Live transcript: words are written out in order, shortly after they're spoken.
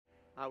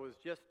I was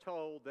just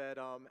told that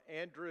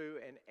Andrew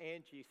and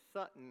Angie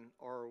Sutton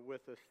are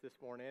with us this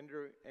morning.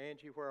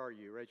 Angie, where are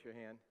you? Raise your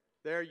hand.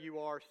 There you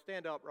are.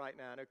 Stand up right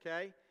now,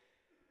 okay?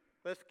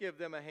 Let's give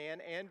them a hand.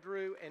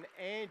 Andrew and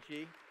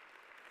Angie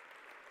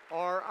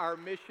are our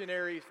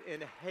missionaries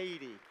in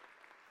Haiti.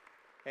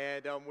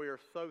 And we are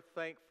so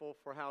thankful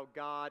for how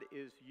God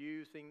is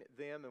using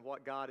them and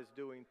what God is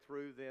doing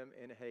through them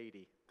in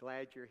Haiti.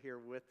 Glad you're here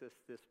with us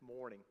this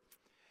morning.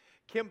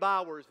 Kim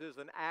Bowers is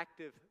an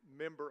active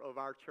member of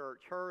our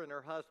church. Her and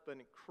her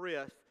husband,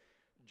 Chris,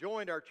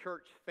 joined our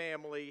church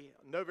family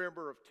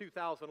November of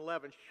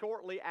 2011,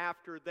 shortly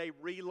after they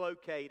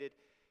relocated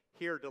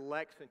here to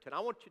Lexington. I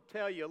want to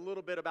tell you a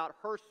little bit about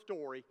her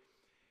story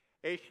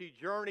as she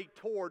journeyed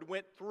toward,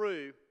 went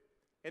through,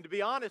 and to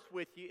be honest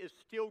with you, is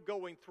still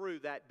going through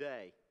that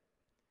day.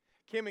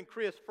 Kim and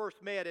Chris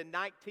first met in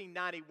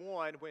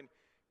 1991 when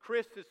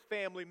Chris's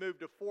family moved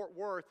to Fort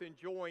Worth and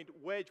joined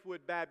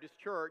Wedgwood Baptist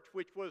Church,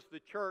 which was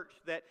the church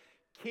that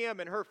Kim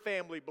and her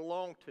family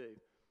belonged to.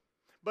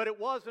 But it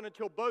wasn't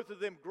until both of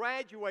them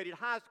graduated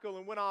high school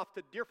and went off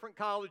to different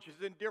colleges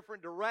in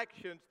different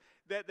directions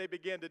that they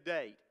began to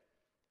date.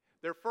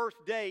 Their first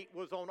date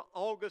was on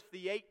August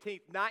the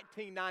 18th,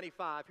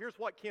 1995. Here's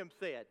what Kim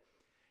said.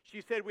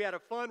 She said, "We had a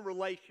fun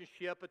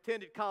relationship,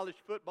 attended college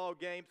football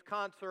games,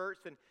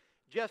 concerts, and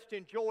just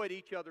enjoyed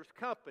each other's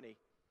company.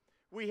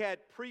 We had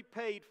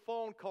prepaid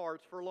phone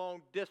cards for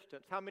long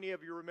distance." How many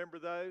of you remember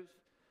those?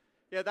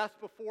 Yeah, that's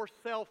before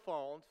cell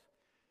phones.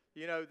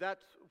 You know,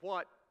 that's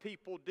what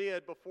people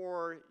did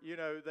before,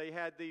 they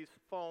had these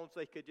phones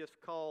they could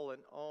just call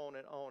and on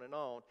and on and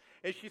on.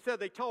 And she said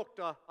they talked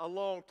a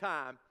long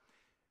time.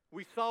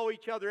 We saw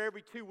each other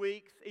every 2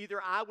 weeks.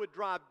 Either I would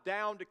drive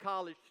down to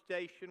College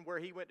Station where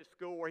he went to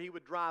school, or he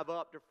would drive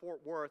up to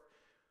Fort Worth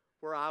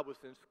where I was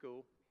in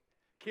school.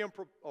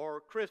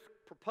 Chris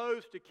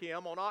proposed to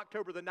Kim on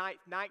October the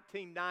 9th,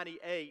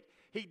 1998.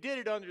 He did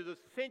it under the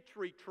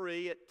Century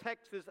Tree at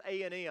Texas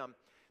A&M.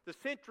 The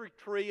Century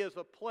Tree is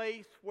a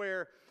place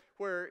where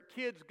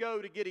kids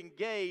go to get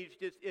engaged.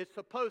 It's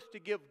supposed to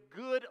give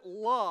good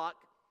luck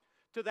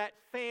to that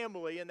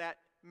family and that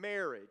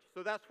marriage.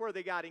 So that's where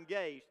they got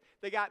engaged.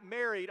 They got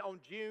married on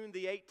June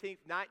the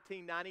 18th,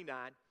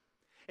 1999.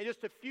 And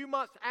just a few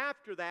months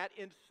after that,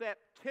 in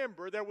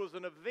September, there was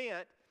an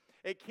event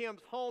at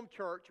Kim's home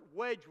church,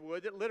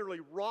 Wedgwood, that literally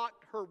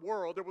rocked her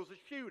world. There was a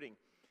shooting.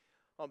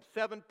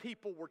 7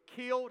 people were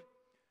killed.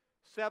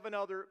 7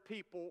 other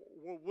people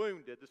were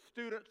wounded. The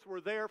students were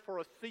there for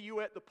a See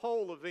You at the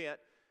Pole event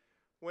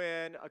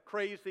when a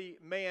crazy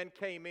man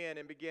came in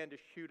and began to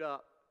shoot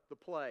up the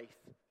place.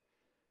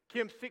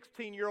 Kim's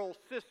 16-year-old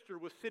sister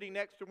was sitting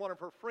next to one of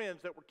her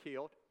friends that were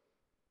killed.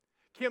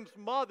 Kim's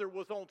mother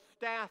was on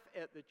staff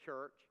at the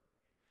church.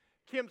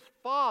 Kim's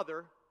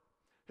father,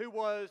 who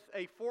was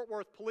a Fort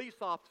Worth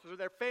police officer,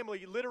 their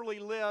family literally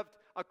lived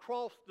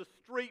across the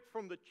street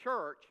from the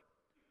church,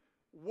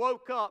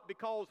 woke up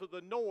because of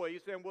the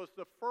noise and was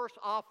the first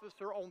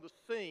officer on the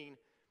scene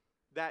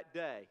that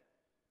day.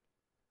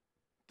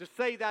 To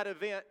say that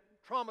event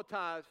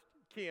traumatized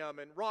Kim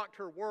and rocked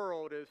her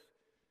world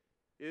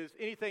is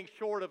anything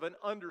short of an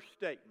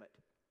understatement.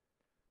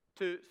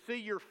 To see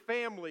your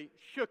family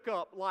shook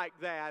up like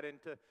that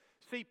and to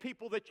see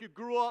people that you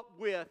grew up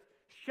with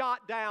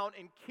shot down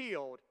and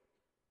killed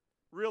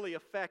really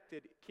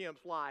affected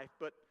Kim's life,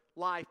 but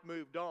life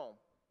moved on.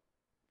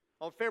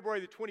 On February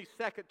the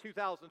 22nd,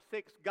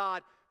 2006,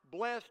 God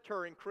blessed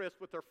her and Chris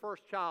with their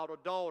first child, a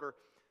daughter,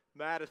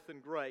 Madison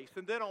Grace.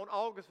 And then on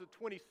August the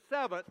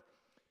 27th,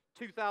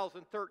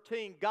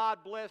 2013, God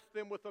blessed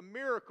them with a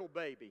miracle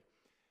baby.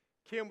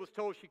 Kim was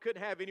told she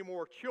couldn't have any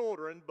more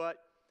children, but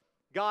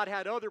God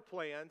had other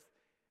plans,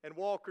 and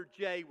Walker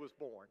J. was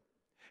born.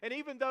 And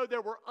even though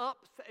there were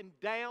ups and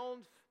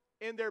downs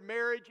in their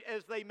marriage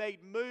as they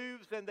made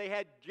moves and they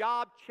had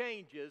job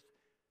changes,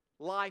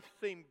 life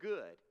seemed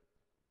good.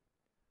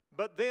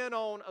 But then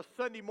on a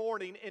Sunday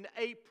morning in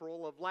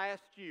April of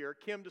last year,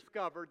 Kim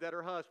discovered that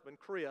her husband,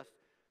 Chris,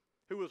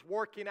 who was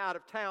working out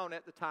of town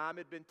at the time,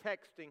 had been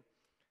texting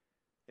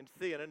and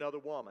seeing another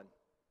woman.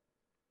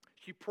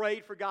 She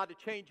prayed for God to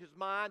change his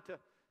mind, to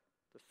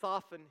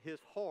soften his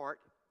heart.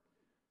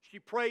 She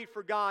prayed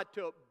for God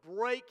to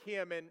break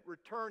him and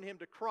return him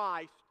to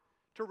Christ,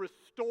 to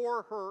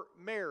restore her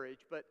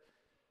marriage, but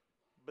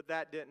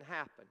that didn't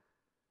happen.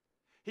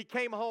 He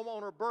came home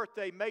on her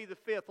birthday, May the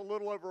 5th, a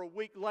little over a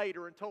week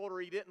later, and told her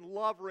he didn't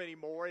love her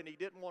anymore and he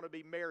didn't want to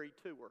be married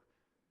to her.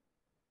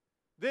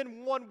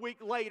 Then 1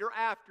 week later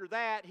after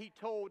that, he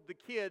told the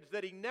kids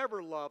that he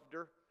never loved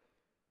her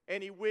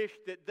and he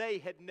wished that they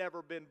had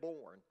never been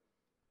born.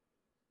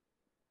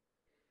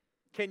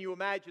 Can you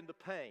imagine the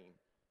pain,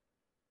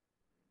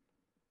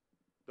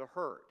 the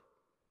hurt,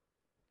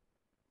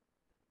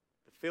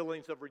 the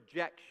feelings of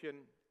rejection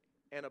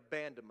and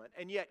abandonment?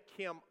 And yet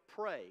Kim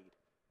prayed.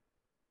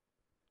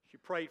 She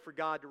prayed for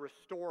God to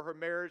restore her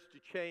marriage, to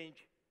change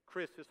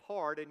Chris's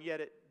heart, and yet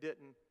it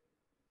didn't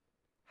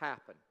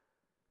happen.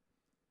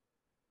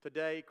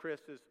 Today, Chris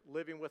is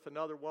living with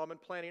another woman,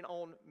 planning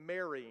on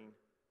marrying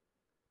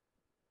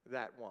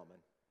that woman.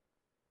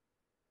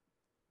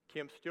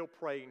 Kim's still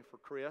praying for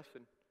Chris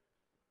and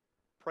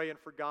praying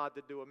for God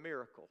to do a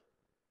miracle.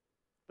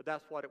 But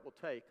that's what it will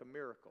take, a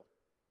miracle.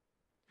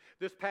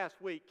 This past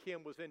week,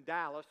 Kim was in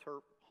Dallas, her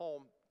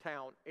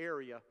hometown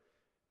area.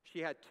 She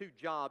had 2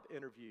 job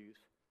interviews.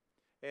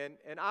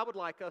 And I would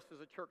like us as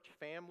a church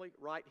family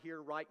right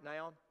here, right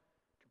now,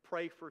 to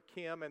pray for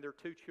Kim and their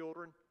 2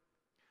 children,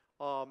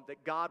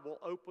 that God will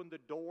open the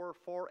door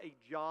for a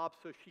job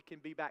so she can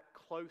be back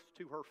close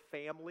to her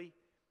family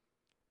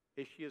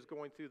as she is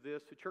going through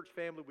this. So church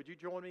family, would you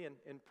join me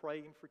in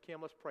praying for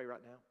Kim? Let's pray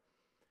right now.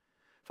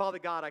 Father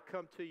God, I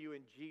come to you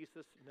in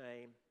Jesus'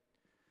 name.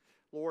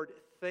 Lord,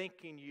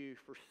 thanking you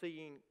for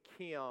seeing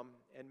Kim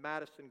and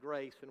Madison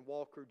Grace and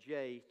Walker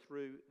J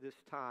through this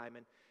time.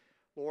 And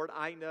Lord,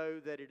 I know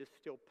that it is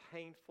still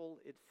painful,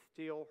 it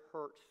still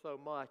hurts so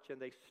much,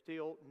 and they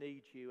still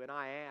need you. And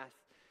I ask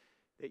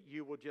that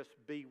you will just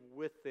be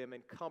with them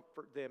and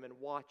comfort them and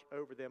watch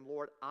over them.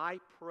 Lord, I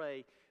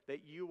pray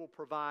that you will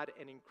provide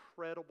an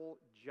incredible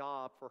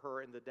job for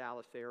her in the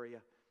Dallas area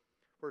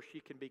where she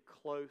can be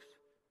close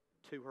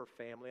to her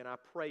family. And I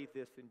pray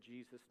this in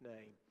Jesus'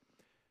 name.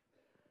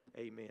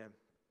 Amen.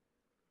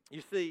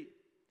 You see,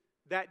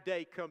 that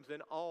day comes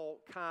in all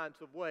kinds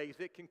of ways.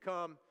 It can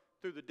come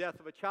through the death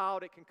of a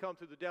child. It can come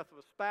through the death of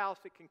a spouse.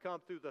 It can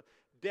come through the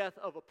death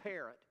of a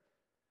parent.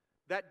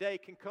 That day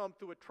can come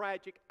through a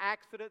tragic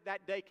accident.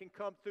 That day can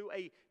come through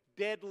a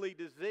deadly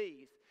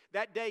disease.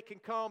 That day can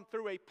come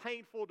through a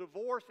painful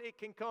divorce. It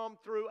can come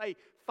through a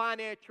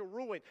financial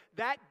ruin.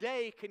 That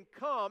day can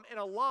come in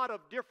a lot of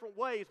different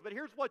ways. But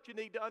here's what you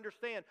need to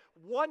understand.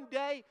 One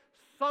day,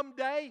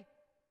 someday,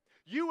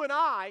 you and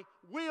I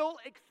will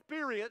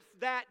experience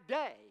that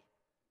day.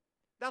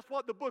 That's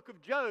what the book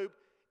of Job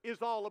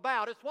is all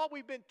about. It's what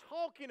we've been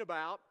talking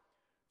about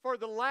for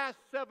the last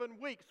 7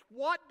 weeks.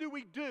 What do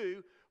we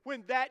do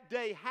when that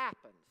day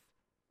happens?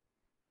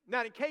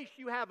 Now, in case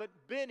you haven't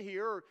been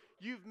here or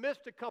you've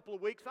missed a couple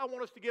of weeks, I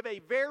want us to give a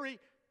very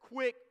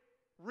quick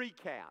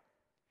recap.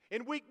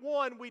 In week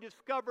 1, we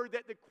discovered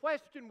that the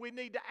question we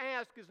need to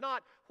ask is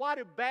not, why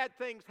do bad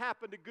things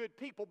happen to good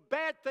people?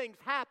 Bad things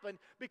happen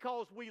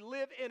because we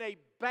live in a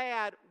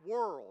bad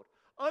world.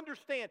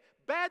 Understand,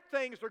 bad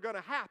things are going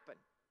to happen.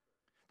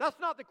 That's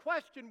not the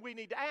question we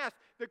need to ask.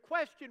 The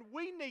question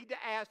we need to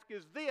ask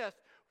is this: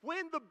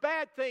 when the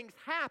bad things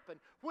happen,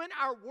 when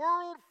our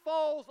world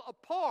falls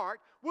apart,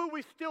 will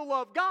we still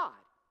love God?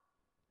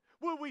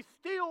 Will we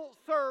still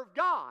serve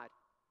God?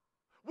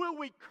 Will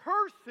we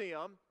curse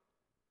Him?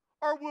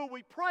 Or will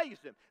we praise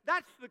Him?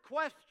 That's the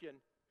question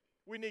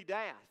we need to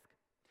ask.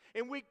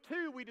 In week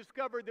 2, we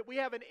discovered that we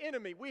have an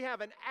enemy. We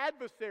have an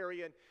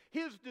adversary, and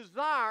his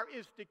desire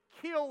is to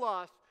kill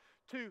us,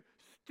 to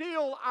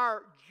steal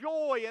our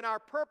joy and our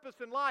purpose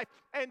in life,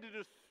 and to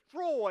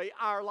destroy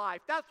our life.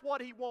 That's what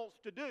he wants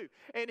to do.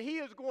 And he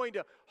is going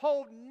to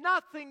hold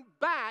nothing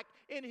back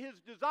in his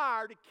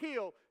desire to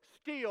kill,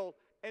 steal,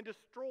 and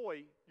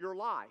destroy your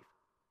life.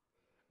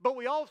 But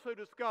we also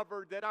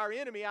discovered that our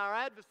enemy, our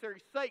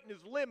adversary, Satan,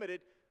 is limited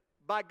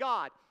by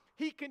God.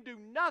 He can do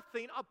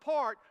nothing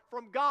apart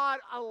from God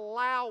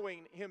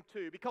allowing him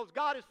to, because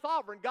God is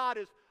sovereign. God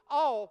is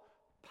all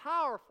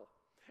powerful.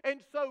 And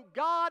so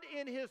God,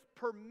 in his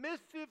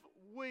permissive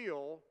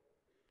will,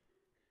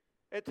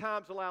 at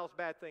times allows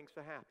bad things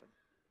to happen.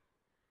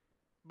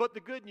 But the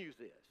good news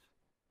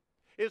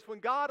is when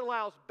God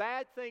allows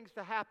bad things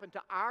to happen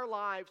to our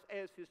lives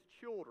as his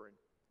children,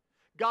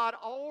 God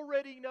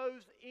already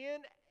knows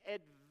in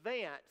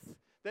advance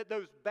that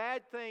those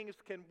bad things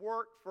can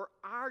work for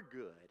our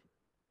good.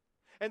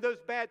 And those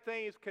bad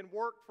things can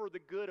work for the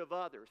good of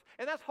others.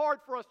 And that's hard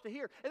for us to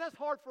hear. And that's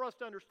hard for us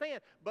to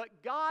understand. But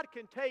God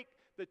can take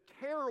the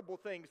terrible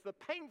things, the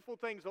painful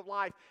things of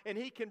life, and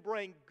he can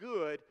bring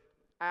good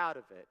out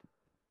of it.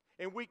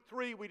 In week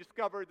 3, we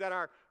discovered that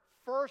our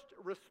first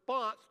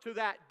response to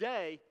that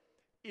day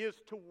is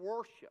to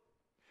worship.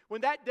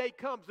 When that day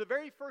comes, the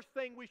very first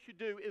thing we should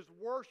do is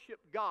worship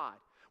God.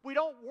 We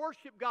don't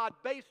worship God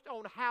based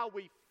on how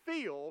we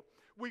feel.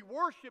 We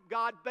worship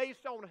God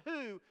based on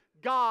who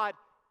God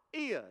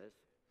is.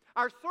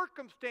 Our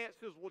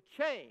circumstances will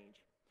change,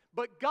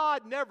 but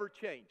God never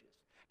changes,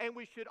 and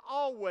we should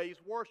always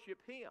worship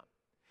him.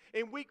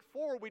 In week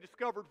 4, we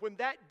discovered when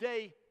that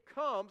day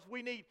comes,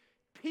 we need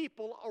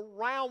people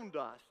around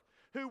us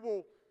who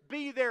will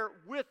be there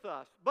with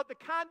us. But the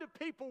kind of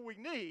people we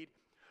need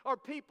are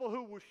people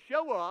who will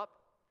show up,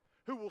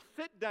 who will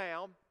sit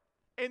down,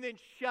 and then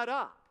shut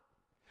up.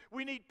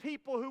 We need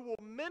people who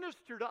will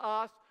minister to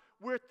us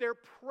with their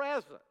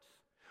presence.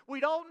 We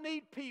don't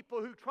need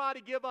people who try to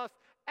give us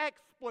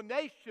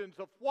explanations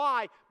of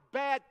why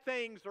bad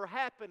things are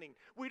happening.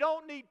 We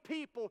don't need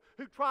people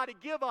who try to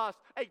give us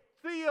a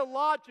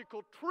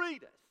theological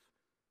treatise.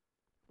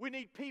 We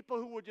need people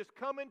who will just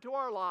come into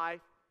our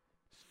life,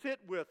 sit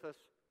with us,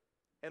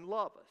 and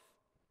love us.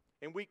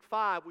 In week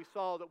 5, we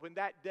saw that when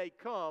that day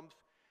comes,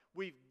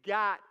 we've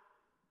got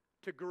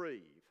to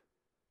grieve.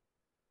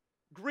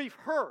 Grief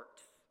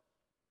hurts,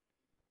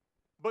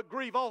 but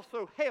grief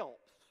also helps.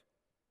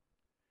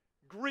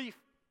 Grief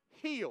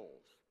heals.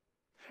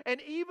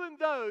 And even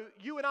though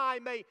you and I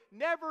may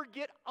never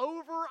get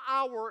over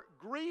our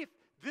grief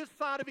this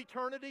side of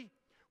eternity,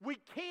 we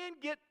can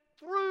get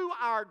through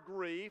our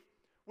grief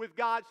with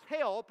God's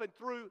help and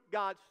through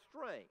God's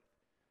strength.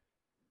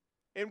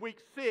 In week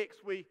 6,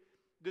 we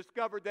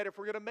discovered that if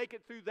we're going to make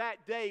it through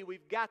that day,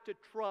 we've got to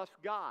trust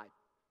God.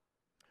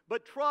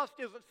 But trust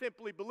isn't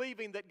simply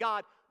believing that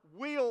God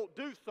will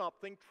do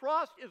something.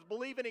 Trust is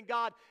believing in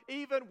God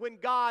even when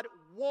God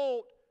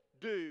won't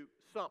do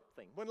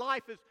something. When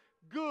life is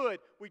good,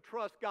 we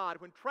trust God.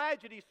 When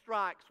tragedy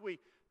strikes, we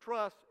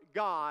trust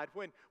God.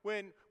 When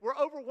we're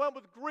overwhelmed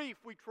with grief,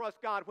 we trust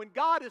God. When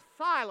God is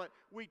silent,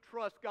 we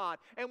trust God.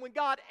 And when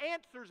God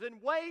answers in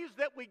ways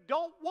that we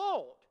don't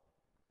want,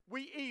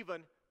 we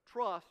even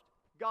trust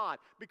God.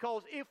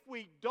 Because if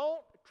we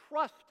don't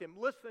trust Him,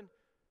 listen,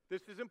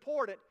 this is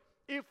important.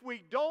 If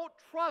we don't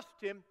trust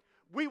Him,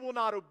 we will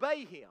not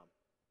obey Him.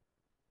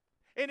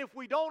 And if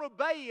we don't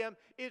obey Him,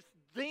 it's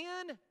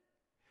then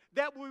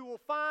that we will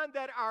find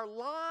that our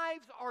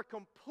lives are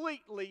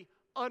completely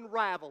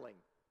unraveling.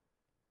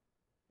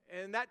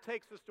 And that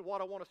takes us to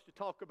what I want us to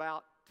talk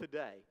about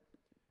today.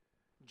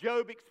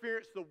 Job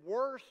experienced the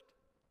worst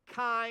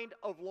kind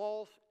of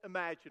loss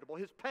imaginable.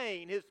 His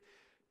pain,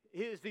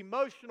 his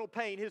emotional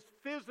pain, his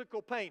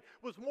physical pain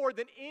was more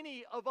than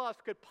any of us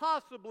could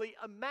possibly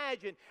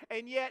imagine.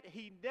 And yet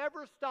he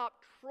never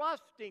stopped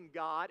trusting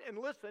God. And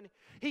listen,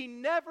 he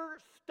never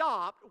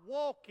stopped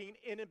walking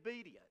in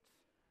obedience.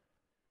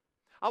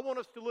 I want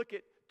us to look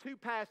at two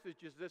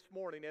passages this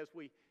morning as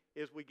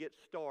we get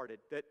started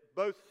that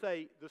both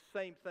say the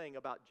same thing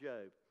about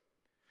Job.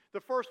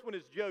 The first one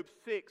is Job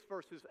 6,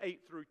 verses 8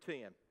 through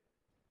 10.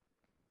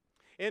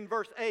 In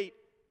verse 8,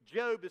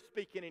 Job is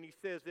speaking and he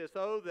says this,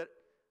 "Oh, that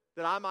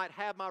I might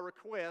have my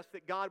request,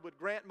 that God would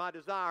grant my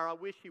desire. I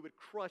wish He would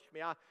crush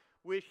me. I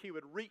wish He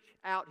would reach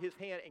out His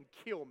hand and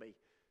kill me."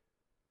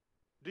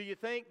 Do you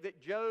think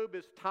that Job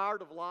is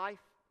tired of life?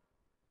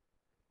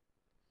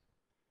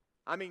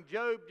 I mean,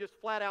 Job just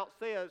flat out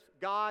says,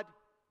 "God,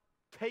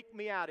 take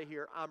me out of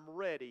here. I'm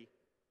ready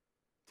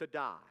to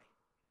die."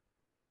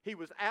 He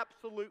was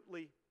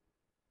absolutely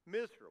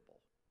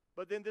miserable.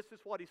 But then this is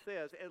what he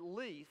says, "At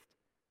least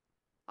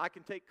I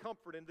can take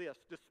comfort in this.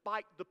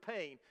 Despite the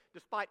pain,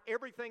 despite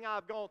everything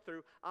I've gone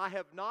through, I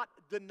have not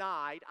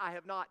denied, I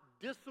have not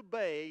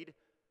disobeyed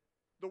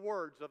the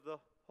words of the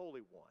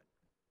Holy One."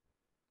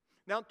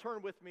 Now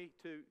turn with me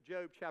to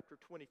Job chapter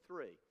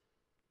 23,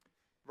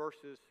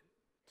 verses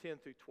 10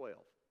 through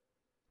 12.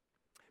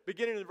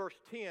 Beginning in verse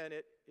 10,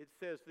 it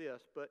says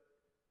this,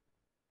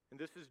 and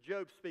this is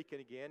Job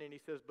speaking again, and he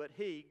says, "But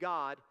He,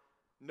 God,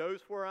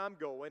 knows where I'm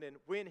going, and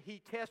when He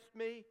tests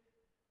me,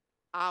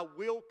 I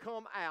will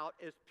come out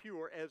as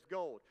pure as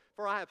gold.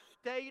 For I have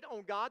stayed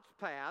on God's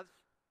paths.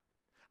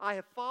 I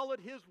have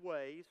followed His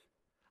ways.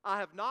 I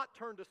have not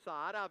turned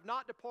aside. I have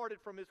not departed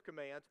from His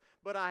commands,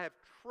 but I have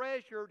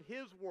treasured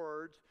His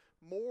words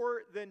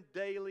more than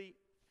daily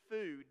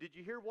food." Did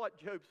you hear what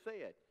Job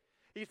said?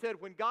 He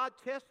said, when God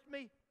tests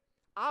me,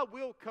 I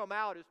will come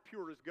out as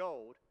pure as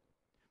gold.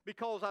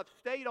 Because I've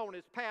stayed on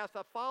His paths,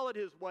 I've followed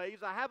His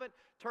ways, I haven't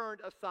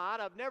turned aside,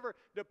 I've never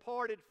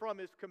departed from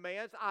His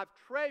commands, I've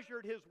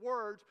treasured His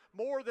words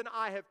more than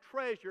I have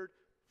treasured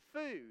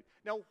food.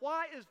 Now,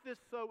 why is this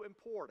so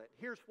important?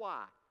 Here's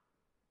why.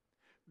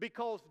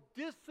 Because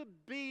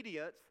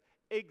disobedience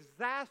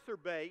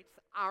exacerbates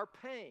our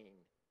pain.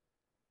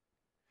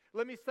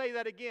 Let me say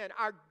that again.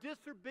 Our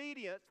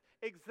disobedience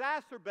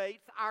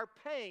exacerbates our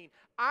pain.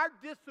 Our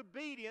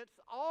disobedience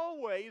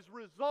always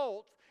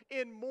results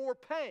in more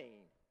pain.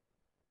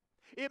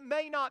 It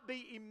may not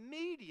be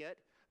immediate,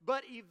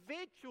 but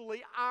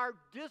eventually our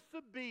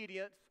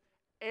disobedience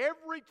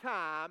every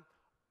time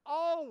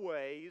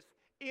always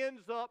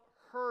ends up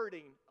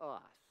hurting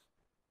us.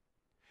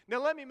 Now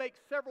let me make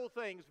several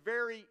things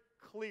very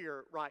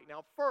clear right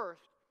now.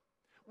 First,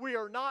 we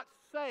are not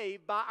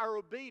saved by our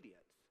obedience.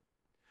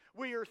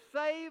 We are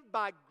saved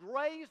by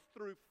grace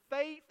through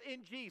faith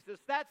in Jesus.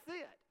 That's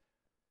it.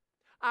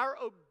 Our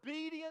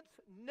obedience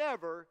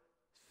never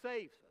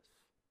saves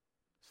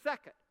us.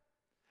 Second,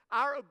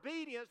 our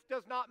obedience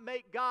does not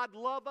make God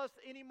love us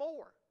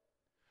anymore.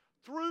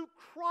 Through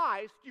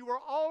Christ, you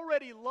are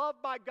already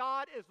loved by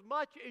God as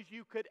much as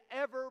you could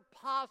ever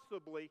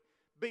possibly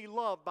be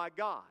loved by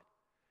God.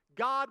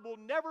 God will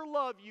never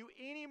love you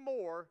any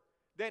more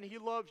than He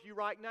loves you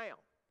right now.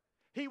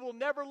 He will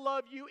never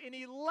love you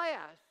any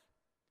less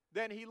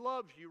than He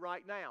loves you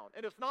right now.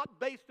 And it's not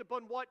based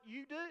upon what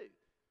you do.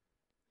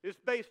 It's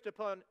based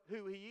upon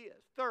who He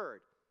is. Third,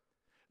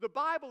 the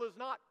Bible is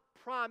not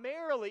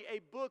primarily a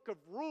book of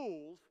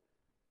rules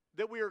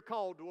that we are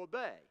called to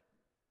obey.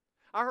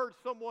 I heard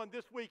someone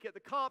this week at the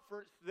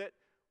conference that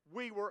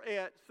we were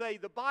at say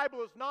the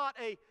Bible is not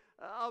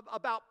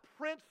about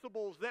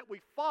principles that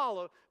we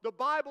follow. The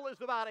Bible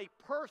is about a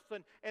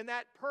person, and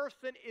that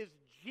person is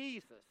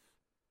Jesus.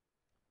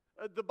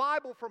 The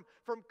Bible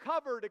from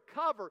cover to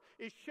cover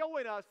is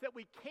showing us that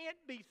we can't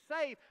be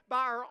saved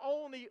by our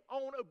own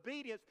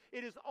obedience.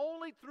 It is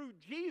only through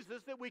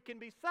Jesus that we can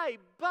be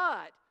saved.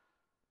 But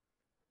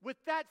with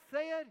that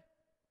said,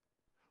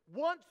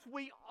 once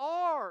we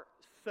are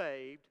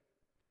saved,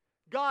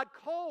 God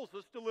calls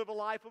us to live a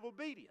life of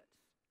obedience.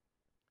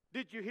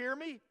 Did you hear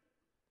me?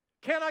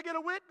 Can I get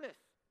a witness?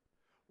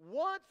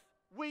 Once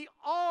we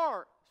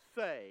are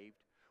saved,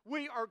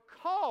 we are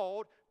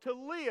called to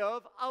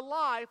live a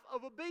life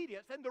of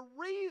obedience. And the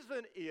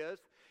reason is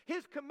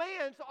His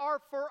commands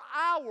are for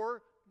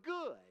our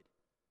good.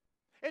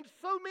 And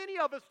so many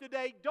of us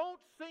today don't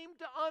seem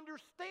to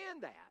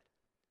understand that.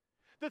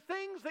 The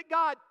things that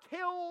God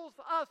tells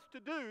us to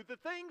do, the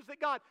things that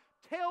God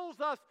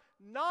tells us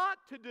not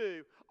to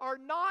do, are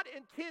not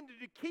intended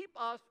to keep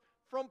us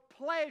from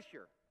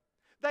pleasure.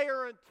 They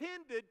are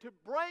intended to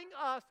bring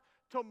us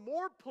to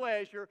more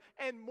pleasure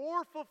and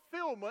more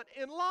fulfillment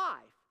in life.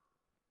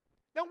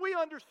 Now, we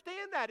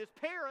understand that as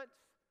parents.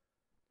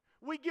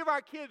 We give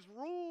our kids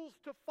rules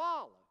to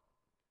follow.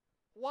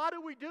 Why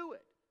do we do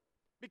it?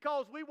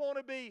 Because we want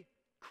to be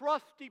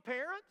crusty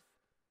parents?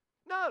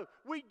 No,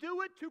 we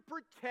do it to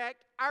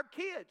protect our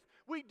kids.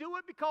 We do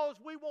it because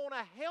we want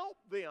to help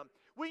them.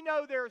 We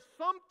know there are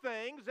some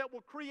things that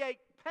will create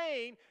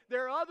pain.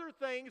 There are other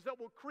things that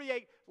will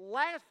create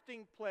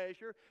lasting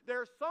pleasure. There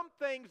are some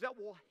things that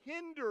will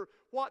hinder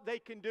what they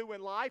can do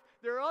in life.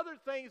 There are other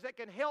things that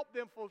can help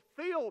them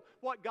fulfill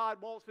what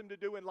God wants them to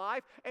do in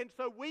life. And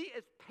so we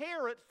as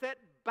parents set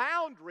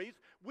boundaries.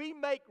 We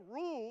make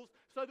rules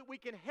so that we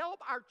can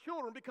help our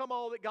children become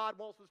all that God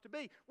wants us to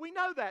be. We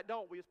know that,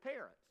 don't we, as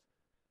parents?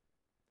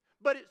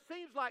 But it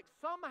seems like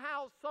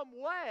somehow, some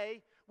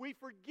way, we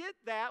forget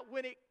that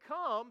when it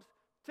comes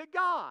to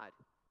God.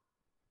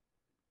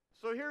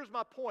 So here's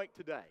my point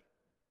today.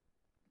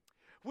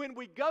 When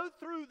we go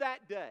through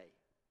that day,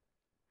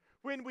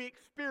 when we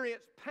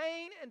experience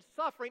pain and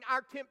suffering,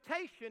 our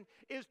temptation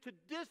is to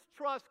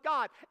distrust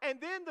God. And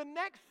then the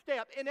next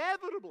step,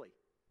 inevitably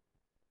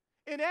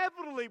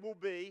will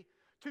be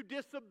to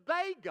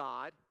disobey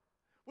God,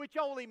 which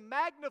only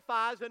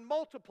magnifies and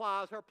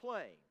multiplies our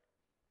pain.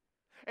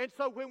 And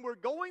so when we're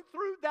going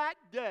through that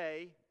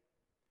day,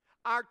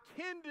 our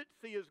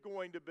tendency is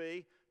going to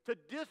be to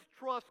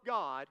distrust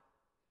God,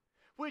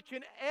 which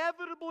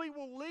inevitably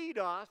will lead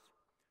us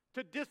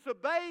to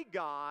disobey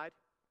God,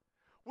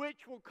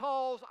 which will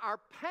cause our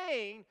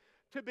pain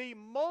to be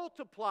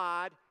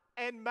multiplied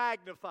and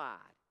magnified.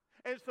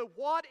 And so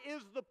what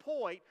is the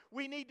point?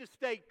 We need to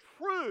stay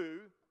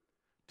true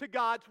to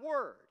God's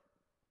Word.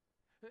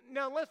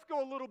 Now let's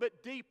go a little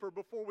bit deeper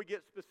before we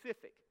get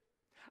specific.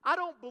 I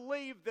don't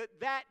believe that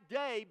that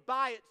day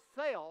by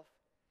itself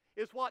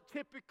is what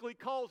typically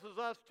causes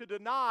us to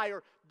deny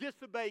or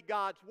disobey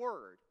God's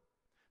Word.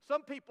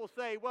 Some people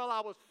say, well, I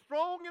was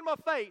strong in my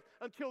faith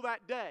until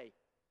that day.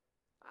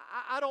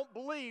 I don't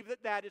believe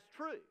that that is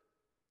true.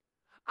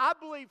 I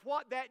believe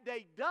what that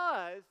day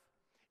does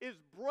is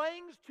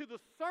brings to the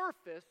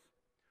surface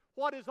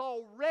what is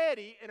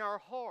already in our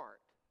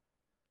heart.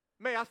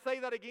 May I say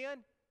that again?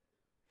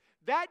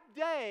 That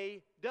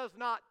day does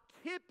not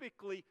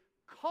typically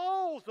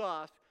cause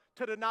us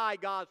to deny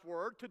God's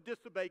Word, to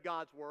disobey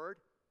God's Word.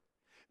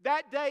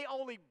 That day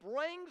only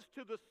brings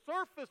to the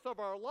surface of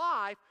our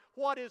life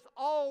what is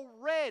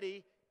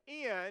already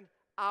in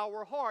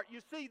our heart. You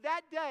see,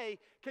 that day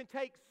can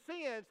take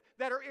sins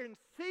that are in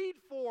seed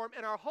form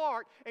in our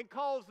heart and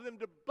cause them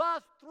to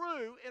bust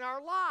through in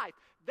our life.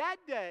 That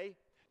day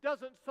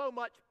doesn't so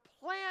much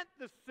plant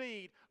the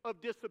seed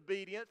of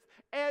disobedience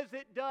as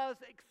it does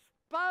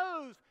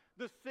expose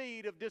the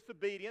seed of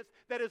disobedience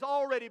that has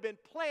already been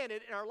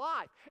planted in our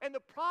life. And the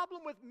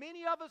problem with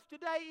many of us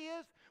today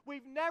is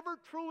we've never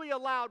truly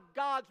allowed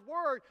God's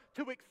Word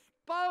to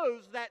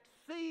expose that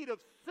seed of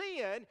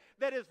sin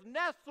that is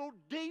nestled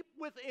deep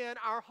within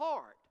our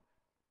heart.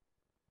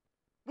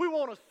 We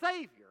want a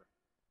Savior,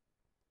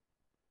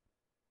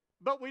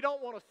 but we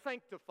don't want a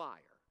sanctifier.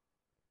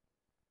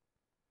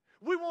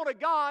 We want a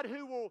God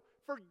who will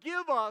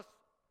forgive us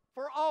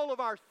for all of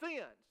our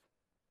sins,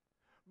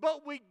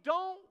 but we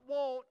don't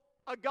want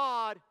a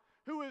God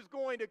who is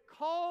going to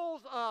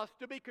cause us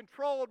to be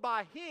controlled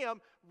by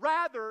Him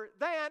rather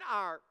than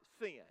our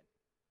sin.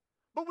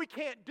 But we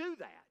can't do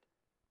that.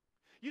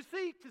 You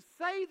see, to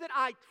say that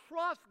I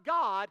trust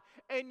God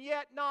and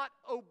yet not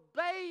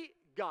obey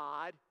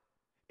God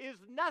is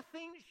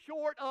nothing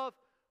short of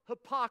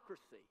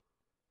hypocrisy.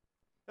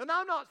 And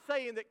I'm not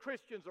saying that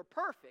Christians are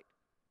perfect,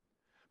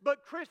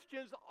 but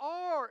Christians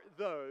are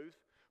those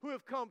who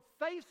have come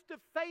face to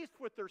face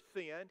with their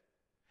sin,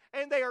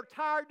 and they are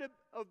tired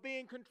of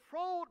being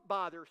controlled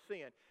by their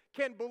sin.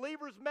 Can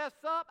believers mess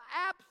up?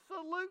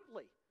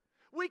 Absolutely.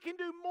 We can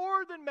do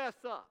more than mess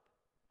up.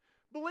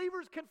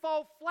 Believers can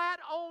fall flat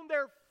on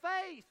their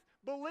face.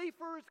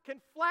 Believers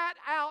can flat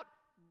out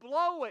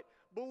blow it.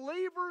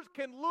 Believers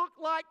can look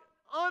like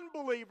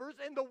unbelievers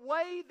in the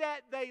way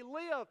that they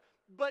live.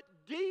 But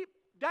deep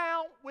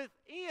down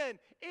within,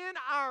 in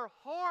our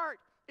heart,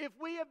 if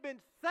we have been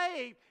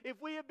saved,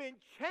 if we have been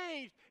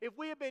changed, if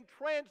we have been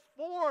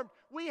transformed,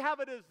 we have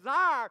a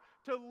desire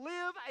to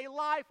live a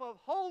life of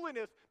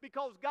holiness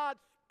because God's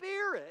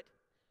Spirit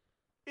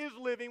is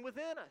living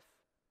within us.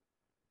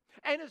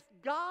 And it's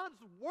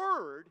God's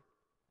Word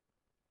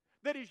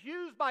that is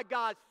used by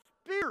God's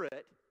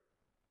Spirit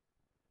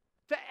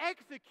to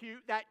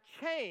execute that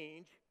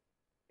change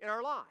in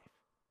our life.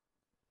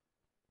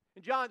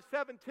 In John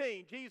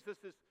 17, Jesus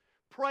is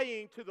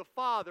praying to the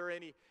Father,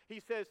 and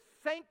he says,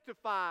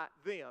 sanctify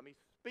them. He's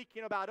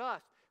speaking about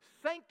us.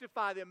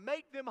 Sanctify them,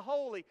 make them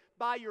holy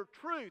by your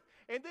truth.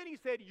 And then he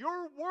said,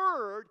 your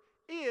word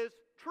is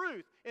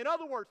truth. In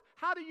other words,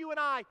 how do you and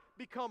I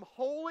become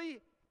holy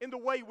in the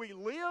way we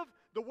live?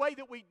 The way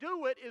that we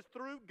do it is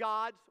through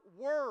God's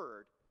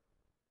word.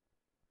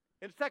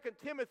 In 2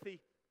 Timothy,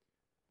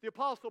 the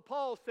Apostle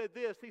Paul said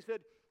this. He said,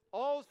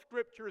 all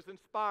Scripture is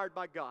inspired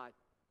by God.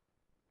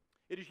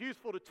 It is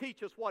useful to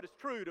teach us what is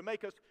true, to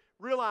make us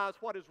realize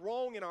what is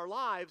wrong in our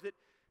lives. It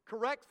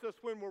corrects us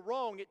when we're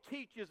wrong. It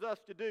teaches us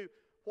to do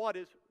what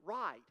is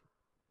right.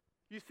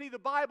 You see, the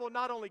Bible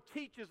not only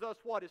teaches us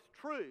what is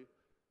true,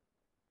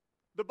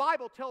 the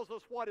Bible tells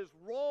us what is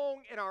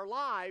wrong in our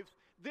lives,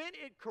 then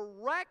it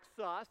corrects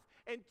us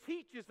and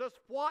teaches us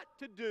what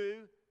to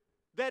do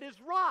that is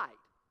right.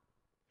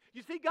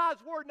 You see,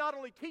 God's Word not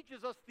only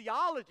teaches us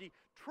theology,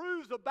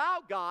 truths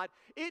about God,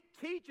 it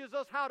teaches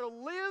us how to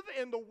live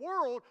in the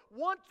world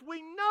once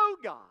we know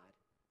God.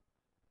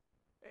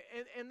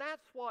 And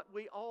that's what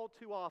we all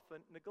too often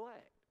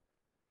neglect.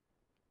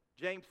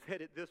 James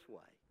said it this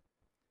way.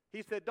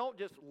 He said, don't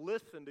just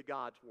listen to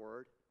God's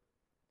Word.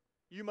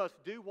 You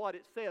must do what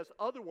it says.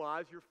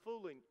 Otherwise, you're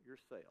fooling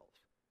yourselves.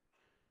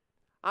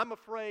 I'm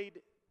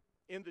afraid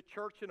in the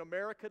church in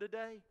America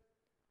today,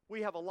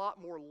 we have a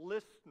lot more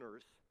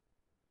listeners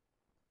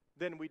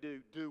than we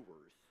do doers.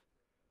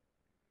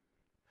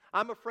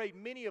 I'm afraid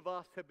many of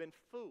us have been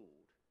fooled.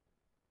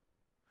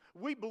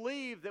 We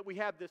believe that we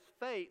have this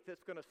faith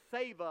that's going to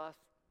save us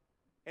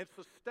and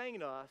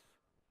sustain us,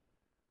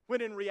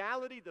 when in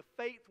reality the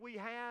faith we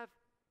have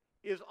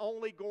is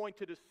only going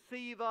to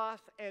deceive us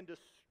and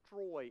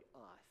destroy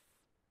us.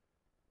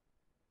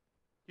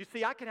 You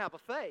see, I can have a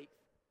faith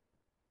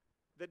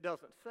that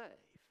doesn't save.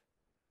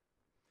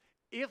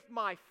 If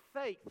my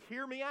faith,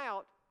 hear me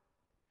out,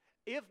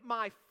 if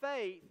my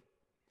faith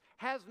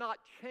has not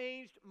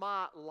changed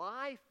my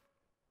life,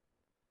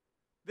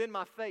 then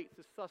my faith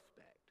is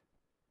suspect.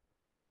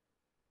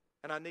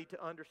 And I need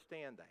to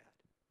understand that.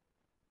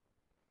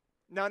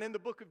 Now, in the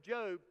book of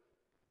Job,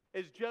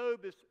 as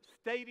Job is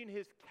stating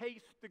his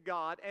case to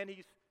God, and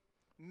he's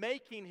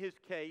making his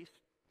case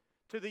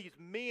to these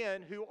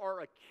men who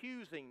are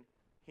accusing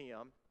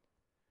him,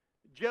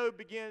 Job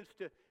begins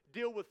to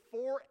deal with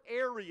 4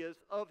 areas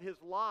of his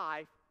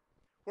life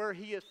where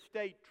he has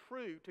stayed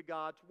true to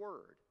God's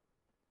word.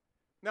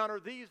 Now, are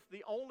these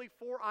the only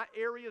 4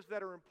 areas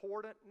that are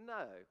important?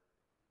 No.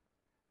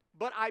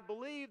 But I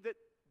believe that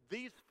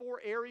these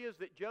 4 areas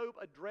that Job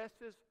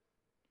addresses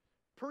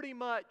pretty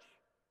much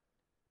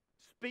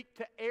speak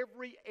to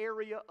every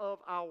area of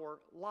our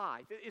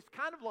life. It's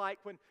kind of like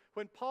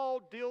when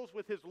Paul deals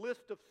with his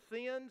list of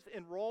sins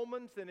in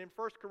Romans and in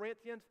 1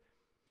 Corinthians,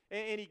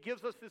 and he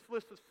gives us this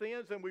list of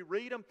sins and we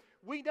read them.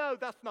 We know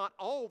that's not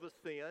all the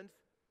sins,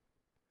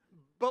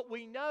 but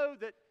we know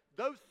that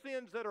those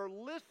sins that are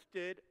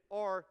listed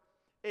are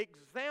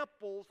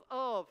examples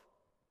of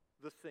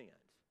the sins.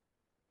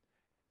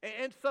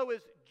 And so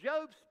as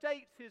Job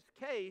states his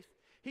case,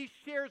 he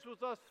shares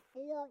with us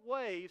 4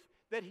 ways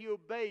that he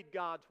obeyed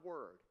God's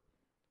word.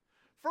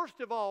 First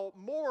of all,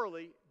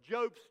 morally,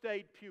 Job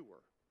stayed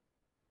pure.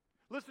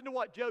 Listen to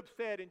what Job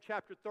said in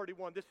chapter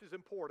 31. This is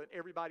important.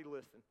 Everybody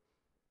listen.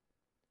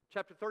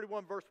 Chapter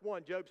 31, verse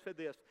 1, Job said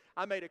this,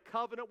 I made a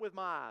covenant with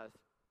my eyes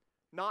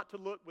not to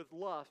look with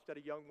lust at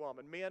a young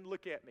woman. Men,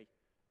 look at me.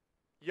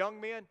 Young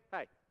men,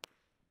 hey,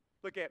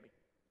 look at me.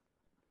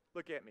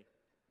 Look at me.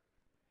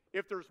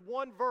 If there's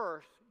one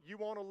verse you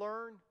want to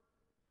learn,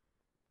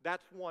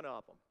 that's one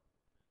of them.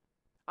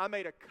 I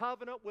made a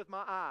covenant with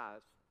my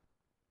eyes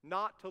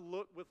not to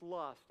look with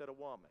lust at a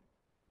woman.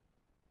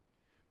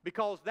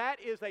 Because that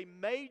is a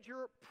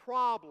major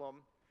problem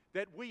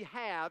that we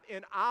have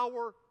in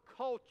our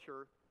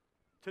culture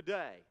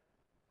today.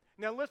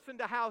 Now listen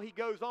to how he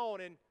goes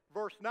on in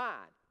verse 9.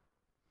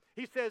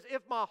 He says,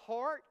 if my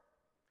heart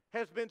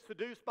has been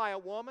seduced by a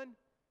woman,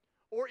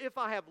 or if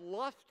I have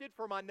lusted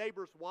for my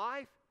neighbor's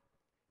wife,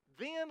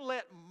 then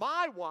let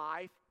my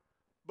wife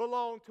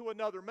belong to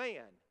another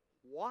man.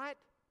 What?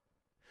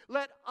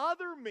 Let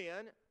other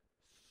men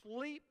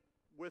sleep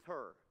with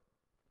her.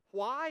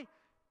 Why?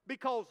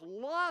 Because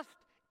lust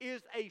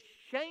is a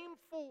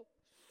shameful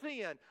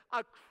sin,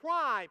 a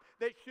crime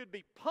that should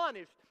be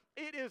punished.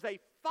 It is a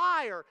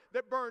fire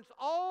that burns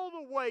all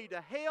the way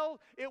to hell.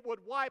 It would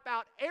wipe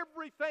out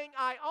everything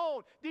I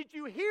own. Did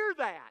you hear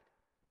that?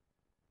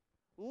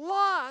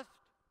 Lust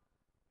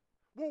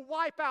will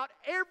wipe out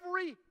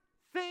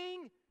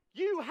everything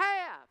you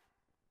have.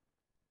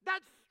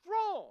 That's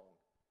strong.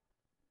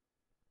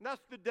 And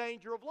that's the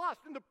danger of lust.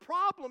 And the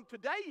problem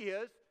today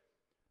is,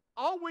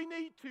 all we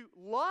need to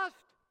lust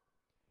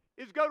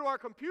is go to our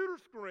computer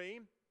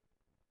screen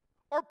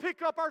or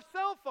pick up our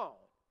cell phone.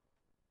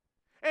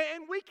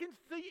 And we can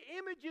see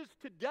images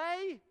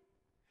today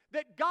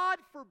that, God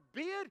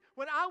forbid,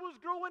 when I was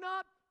growing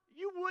up,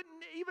 you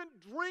wouldn't even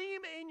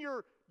dream in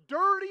your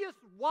dirtiest,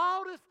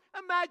 wildest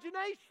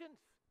imaginations.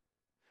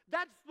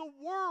 That's the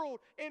world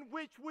in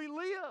which we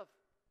live.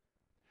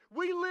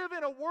 We live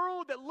in a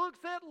world that looks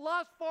at,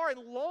 lusts for, and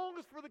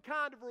longs for the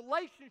kind of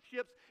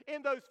relationships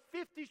in those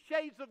 50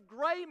 Shades of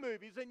Grey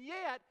movies. And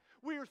yet,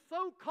 we are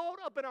so caught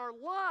up in our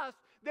lust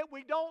that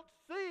we don't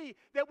see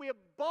that we have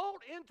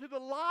bought into the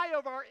lie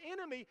of our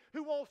enemy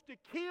who wants to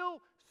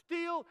kill,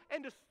 steal,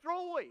 and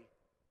destroy.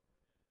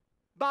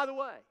 By the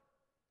way,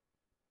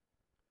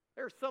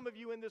 there are some of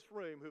you in this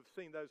room who have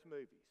seen those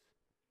movies.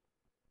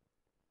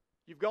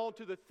 You've gone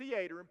to the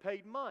theater and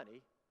paid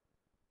money,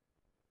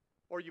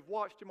 or you've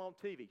watched them on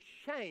TV.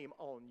 Shame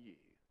on you.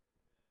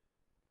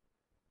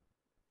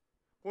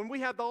 When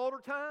we have the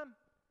altar time,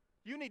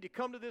 you need to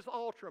come to this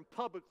altar and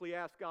publicly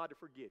ask God to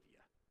forgive you.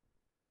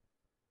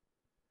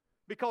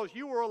 Because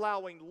you are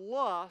allowing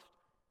lust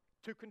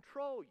to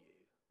control you.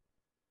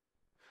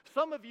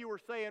 Some of you are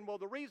saying, well,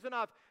 the reason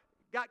I've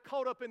got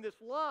caught up in this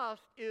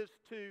lust is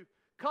to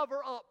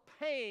cover up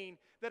pain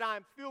that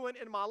I'm feeling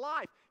in my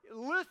life.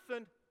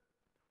 Listen,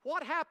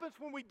 what happens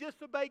when we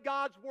disobey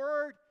God's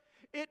word?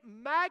 It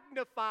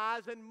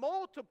magnifies and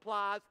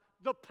multiplies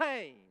the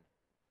pain.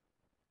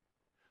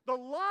 The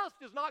lust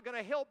is not going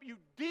to help you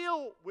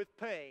deal with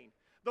pain.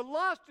 The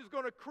lust is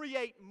going to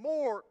create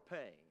more pain.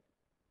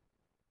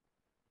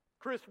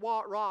 Chris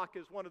Rock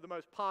is one of the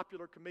most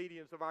popular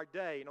comedians of our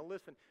day. Now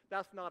listen,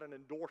 that's not an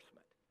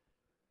endorsement.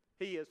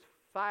 He is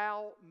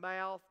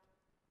foul-mouthed.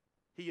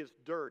 He is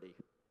dirty.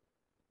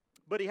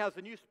 But he has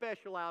a new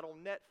special out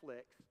on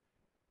Netflix.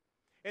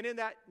 And in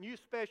that new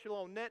special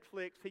on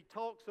Netflix, he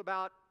talks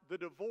about the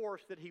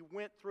divorce that he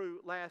went through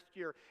last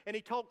year. And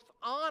he talks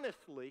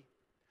honestly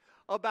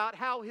about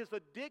how his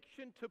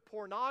addiction to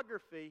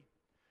pornography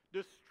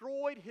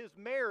destroyed his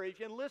marriage,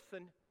 and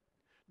listen,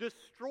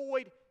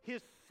 destroyed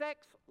his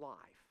sex life.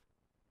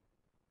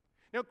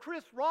 Now,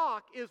 Chris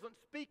Rock isn't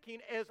speaking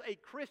as a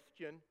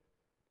Christian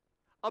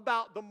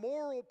about the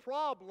moral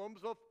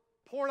problems of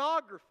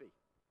pornography.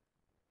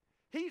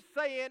 He's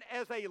saying,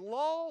 as a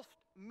lost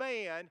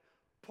man,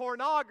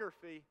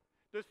 pornography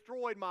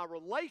destroyed my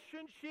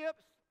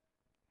relationships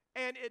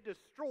and it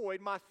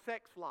destroyed my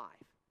sex life.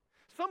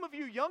 Some of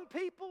you young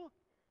people,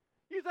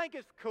 you think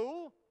it's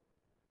cool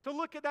to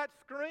look at that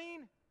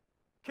screen?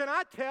 Can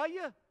I tell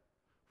you,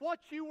 what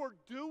you are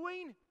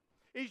doing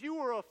is you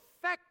are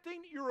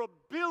affecting your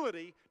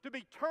ability to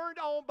be turned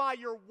on by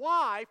your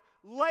wife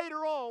later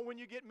on when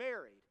you get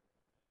married.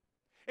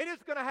 And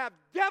it's going to have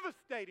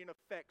devastating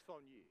effects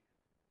on you.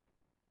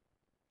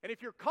 And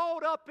if you're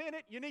caught up in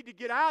it, you need to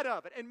get out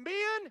of it. And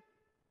men,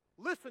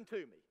 listen to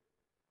me.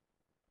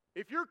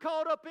 If you're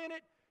caught up in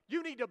it,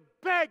 you need to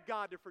beg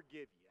God to forgive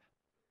you.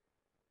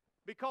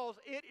 Because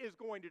it is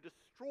going to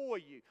destroy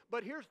you.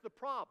 But here's the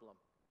problem.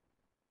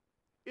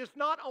 It's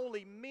not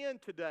only men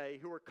today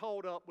who are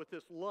caught up with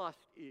this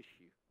lust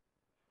issue.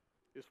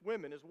 It's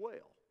women as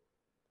well.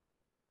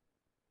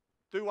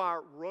 Through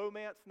our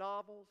romance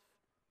novels,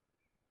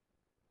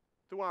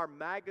 through our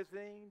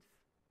magazines,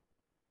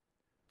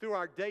 through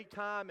our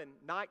daytime and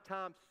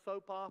nighttime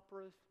soap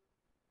operas.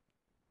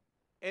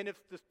 And if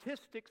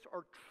statistics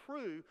are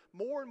true,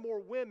 more and more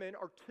women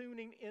are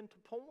tuning into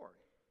porn.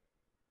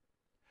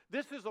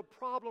 This is a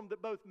problem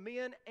that both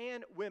men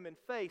and women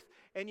face.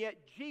 And yet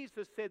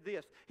Jesus said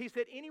this. He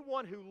said,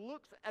 anyone who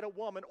looks at a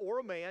woman or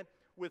a man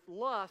with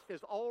lust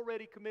has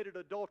already committed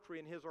adultery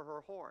in his or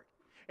her heart.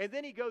 And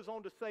then he goes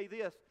on to say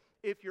this.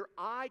 If your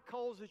eye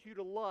causes you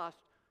to lust,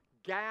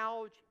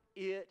 gouge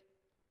it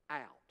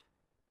out.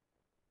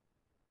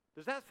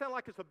 Does that sound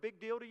like it's a big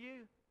deal to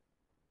you?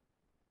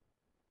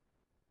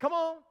 Come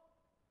on.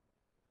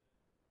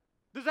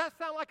 Does that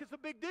sound like it's a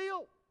big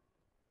deal?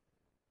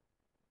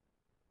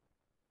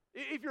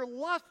 If you're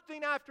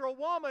lusting after a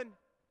woman,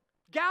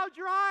 gouge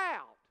your eye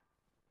out.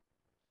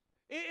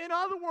 In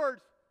other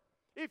words,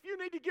 if you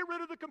need to get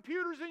rid of the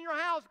computers in your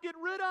house, get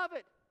rid of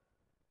it.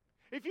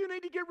 If you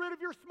need to get rid of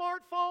your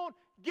smartphone,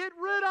 get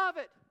rid of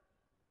it.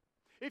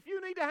 If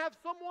you need to have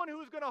someone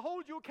who is going to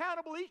hold you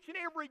accountable each and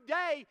every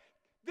day,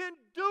 then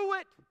do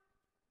it.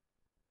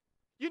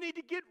 You need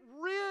to get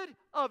rid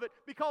of it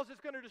because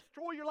it's going to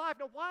destroy your life.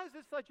 Now, why is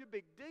this such a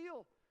big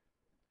deal?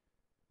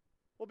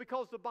 Well,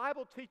 because the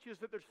Bible teaches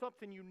that there's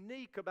something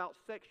unique about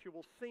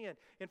sexual sin.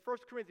 In 1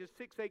 Corinthians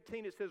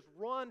 6:18, it says,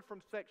 run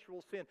from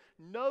sexual sin.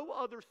 No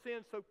other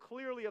sin so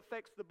clearly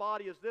affects the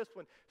body as this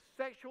one.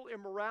 Sexual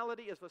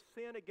immorality is a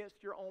sin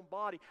against your own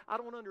body. I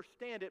don't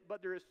understand it,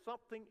 but there is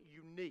something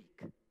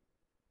unique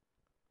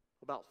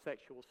about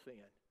sexual sin.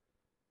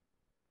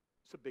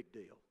 It's a big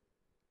deal.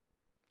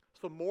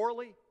 So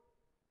morally,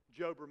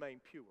 Job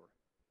remained pure.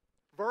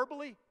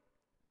 Verbally,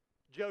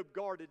 Job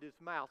guarded his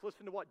mouth.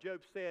 Listen to what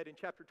Job said in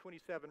chapter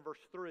 27, verse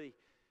 3.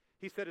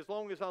 He said, as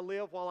long as I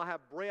live while I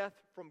have breath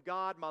from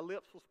God, my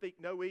lips will speak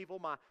no evil,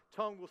 my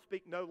tongue will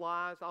speak no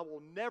lies. I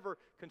will never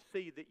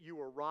concede that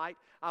you are right.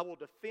 I will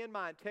defend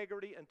my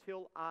integrity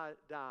until I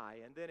die.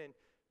 And then in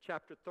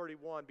chapter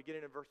 31,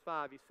 beginning in verse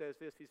 5, he says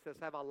this. He says,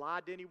 have I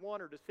lied to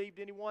anyone or deceived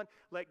anyone?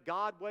 Let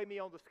God weigh me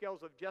on the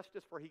scales of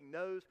justice, for he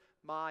knows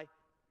my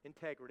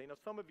integrity. Now,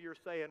 some of you are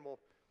saying, well,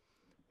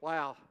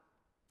 Wow,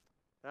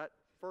 that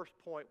first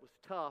point was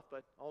tough,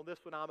 but on this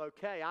one I'm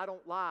okay. I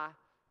don't lie.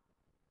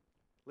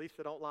 At least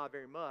I don't lie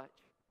very much.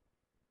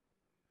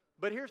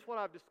 But here's what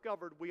I've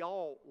discovered: we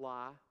all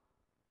lie.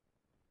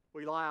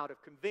 We lie out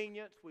of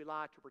convenience. We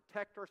lie to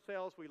protect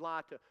ourselves. We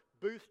lie to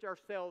boost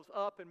ourselves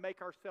up and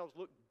make ourselves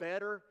look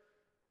better.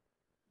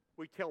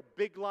 We tell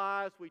big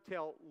lies. We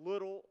tell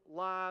little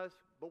lies.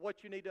 But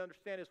what you need to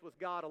understand is with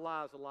God, a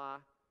lie is a lie.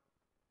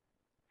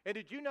 And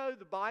did you know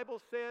the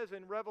Bible says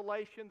in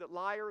Revelation that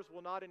liars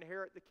will not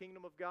inherit the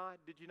kingdom of God?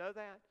 Did you know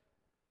that?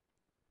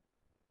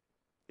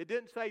 It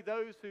didn't say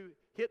those who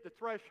hit the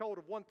threshold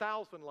of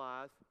 1,000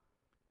 lies.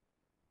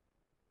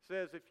 It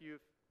says if you're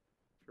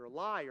a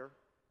liar,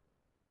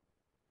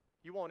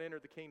 you won't enter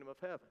the kingdom of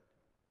heaven.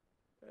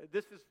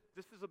 This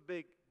is a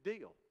big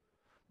deal.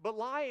 But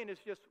lying is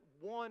just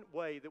one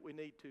way that we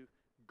need to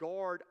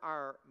guard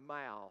our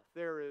mouth.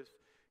 There is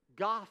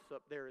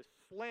gossip, there is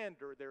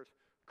slander, there's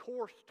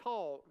coarse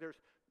talk, there's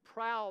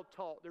proud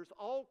talk. There's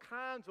all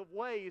kinds of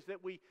ways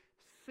that we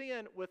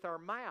sin with our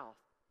mouth.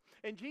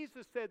 And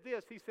Jesus said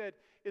this, He said,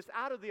 it's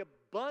out of the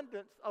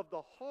abundance of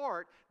the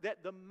heart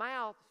that the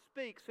mouth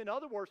speaks. In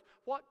other words,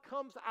 what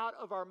comes out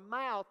of our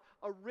mouth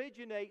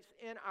originates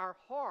in our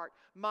heart.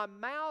 My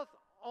mouth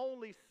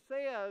only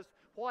says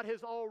what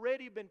has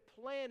already been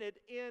planted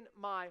in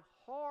my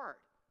heart.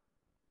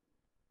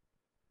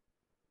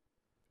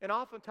 And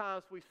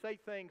oftentimes we say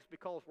things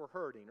because we're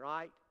hurting,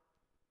 right?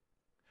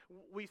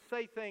 We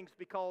say things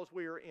because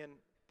we're in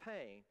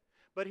pain.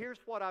 But here's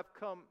what I've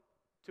come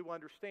to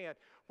understand.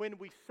 When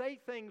we say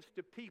things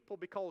to people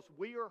because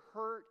we are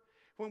hurt,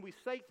 when we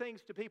say things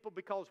to people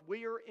because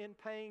we are in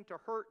pain, to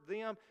hurt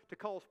them, to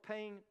cause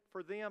pain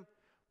for them,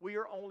 we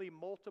are only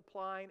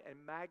multiplying and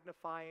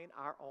magnifying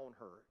our own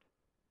hurt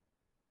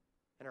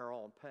and our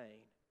own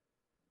pain.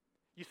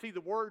 You see,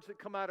 the words that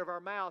come out of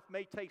our mouth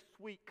may taste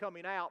sweet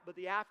coming out, but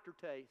the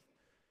aftertaste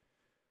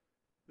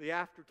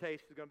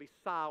is going to be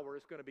sour,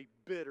 it's going to be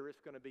bitter,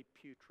 it's going to be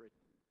putrid.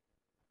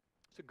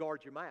 So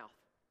guard your mouth.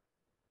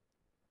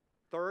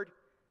 Third,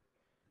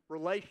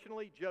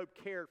 relationally, Job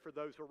cared for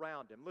those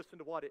around him. Listen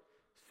to what it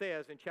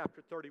says in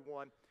chapter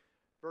 31,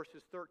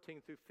 verses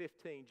 13 through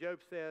 15. Job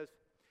says,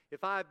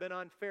 if I have been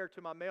unfair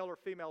to my male or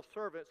female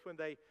servants when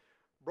they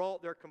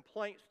brought their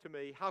complaints to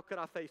me, how could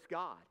I face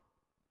God?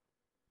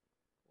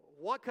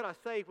 What could I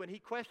say when He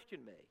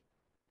questioned me?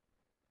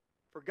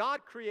 For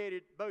God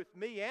created both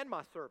me and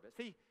my servants.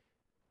 He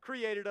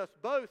created us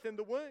both in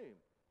the womb.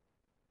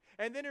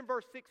 And then in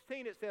verse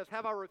 16 it says,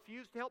 have I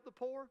refused to help the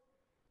poor?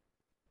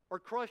 Or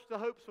crushed the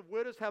hopes of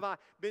widows? Have I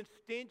been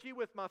stingy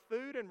with my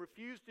food and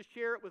refused to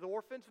share it with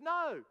orphans?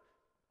 No.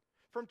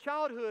 From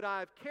childhood I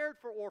have cared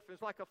for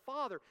orphans like a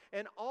father,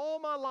 and all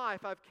my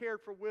life I've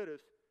cared for widows.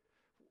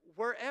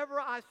 Wherever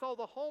I saw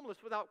the homeless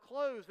without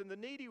clothes and the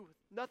needy with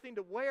nothing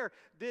to wear,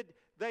 did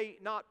they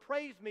not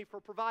praise me for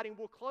providing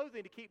wool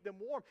clothing to keep them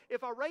warm?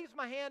 If I raised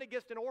my hand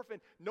against an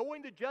orphan,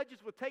 knowing the judges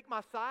would take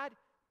my side,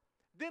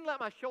 then let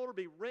my shoulder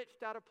be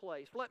wrenched out of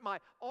place. Let my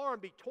arm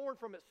be torn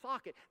from its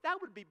socket.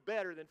 That would be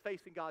better than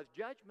facing God's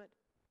judgment.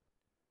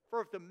 For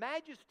if the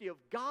majesty of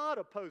God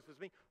opposes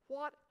me,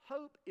 what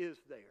hope is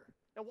there?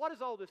 Now, what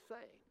is all this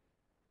saying?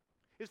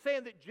 It's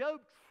saying that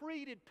Job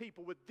treated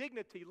people with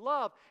dignity,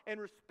 love, and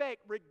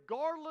respect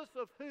regardless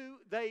of who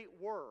they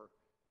were.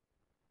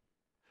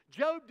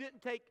 Job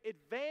didn't take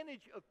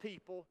advantage of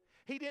people.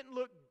 He didn't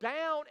look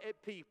down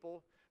at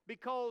people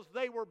because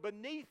they were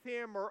beneath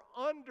him or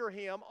under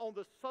him on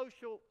the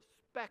social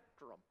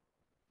spectrum.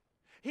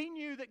 He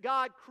knew that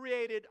God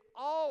created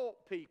all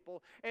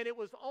people, and it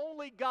was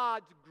only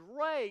God's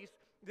grace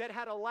that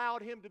had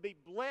allowed him to be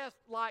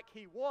blessed like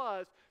he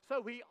was.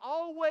 So he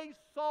always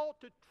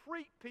sought to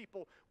treat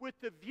people with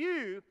the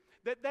view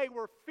that they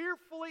were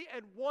fearfully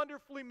and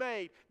wonderfully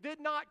made. Did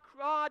not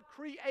God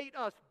create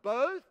us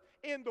both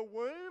in the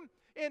womb?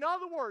 In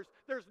other words,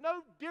 there's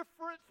no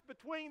difference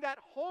between that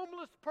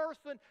homeless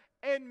person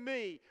and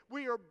me.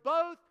 We are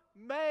both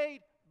made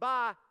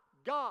by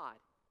God.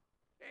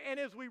 And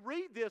as we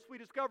read this, we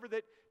discover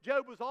that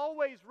Job was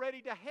always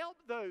ready to help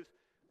those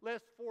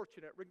less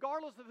fortunate,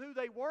 regardless of who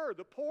they were,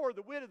 the poor,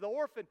 the widow, the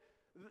orphan,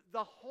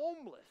 the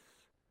homeless.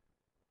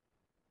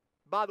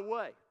 By the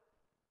way,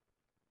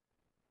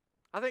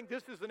 I think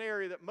this is an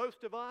area that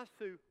most of us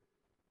who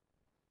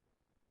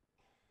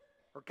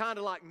are kind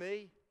of like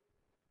me,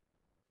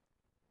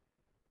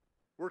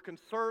 we're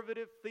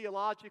conservative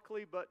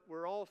theologically, but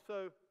we're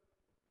also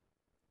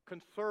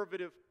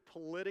conservative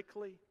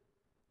politically.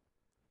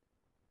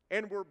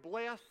 And we're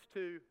blessed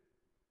to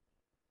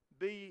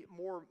be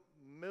more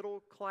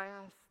middle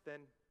class than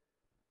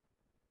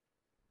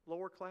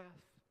lower class.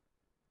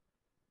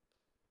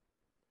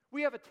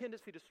 We have a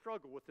tendency to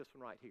struggle with this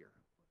one right here.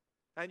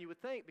 And you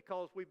would think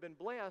because we've been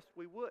blessed,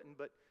 we wouldn't,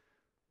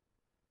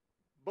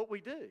 but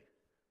we do.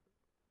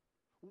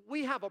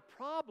 We have a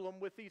problem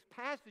with these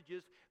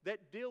passages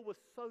that deal with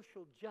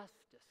social justice.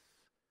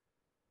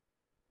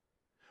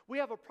 We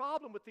have a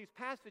problem with these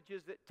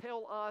passages that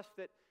tell us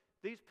that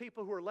these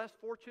people who are less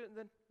fortunate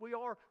than we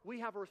are, we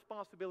have a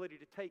responsibility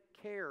to take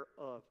care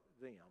of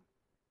them.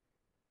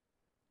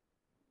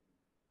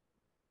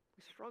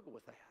 struggle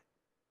with that.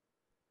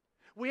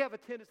 We have a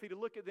tendency to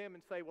look at them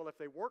and say, well, if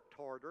they worked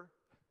harder,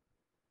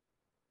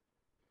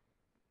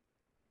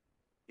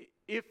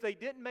 if they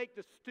didn't make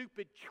the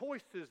stupid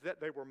choices that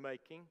they were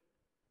making,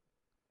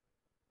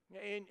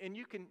 and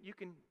you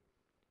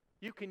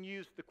can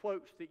use the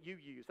quotes that you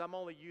use. I'm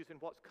only using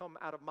what's come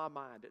out of my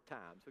mind at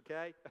times,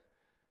 okay?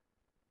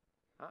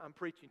 I'm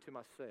preaching to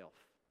myself.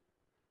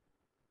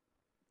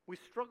 We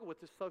struggle with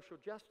this social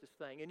justice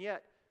thing, and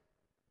yet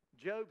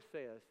Job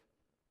says,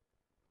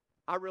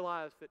 I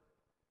realize that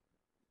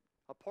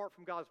apart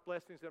from God's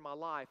blessings in my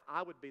life,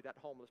 I would be that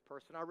homeless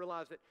person. I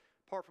realize that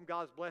apart from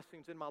God's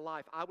blessings in my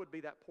life, I would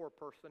be that poor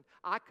person.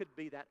 I could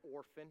be that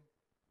orphan.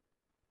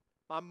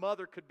 My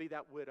mother could be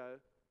that widow.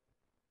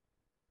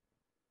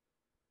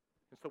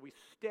 And so we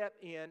step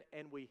in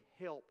and we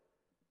help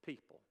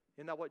people.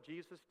 Isn't that what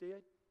Jesus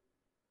did?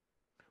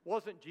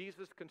 Wasn't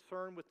Jesus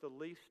concerned with the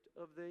least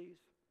of these?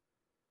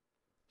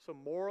 So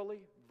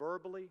morally,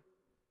 verbally,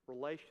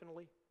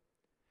 relationally,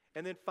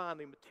 and then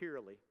finally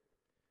materially,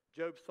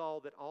 Job saw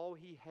that all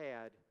he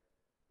had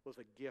was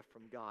a gift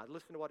from God.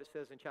 Listen to what it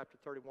says in chapter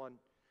 31,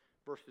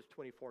 verses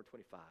 24 and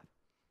 25.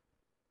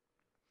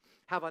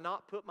 Have I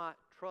put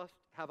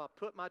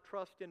my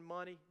trust in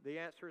money? The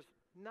answer is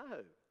no.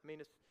 I mean,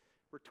 it's a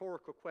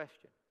rhetorical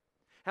question.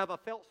 Have I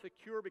felt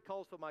secure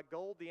because of my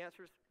gold? The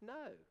answer is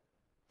no.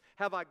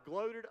 Have I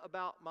gloated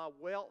about my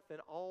wealth and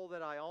all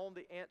that I own?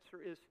 The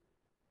answer is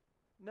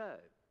no.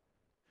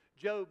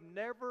 Job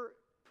never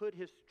put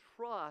his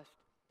trust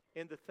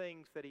in the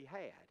things that he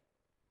had.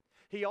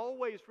 He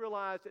always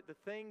realized that the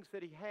things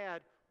that he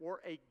had were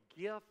a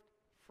gift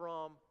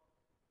from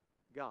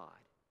God.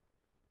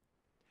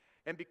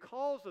 And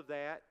because of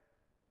that,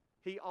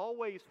 he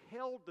always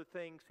held the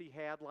things he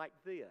had like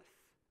this.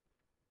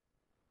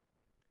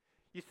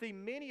 You see,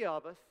 many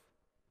of us,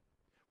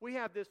 we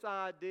have this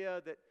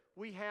idea that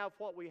we have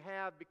what we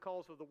have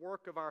because of the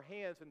work of our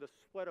hands and the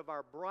sweat of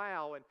our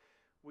brow, and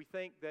we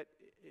think that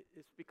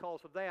it's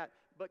because of that.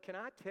 But can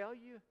I tell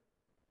you,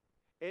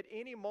 at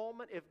any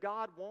moment, if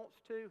God wants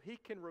to, He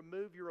can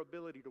remove your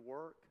ability to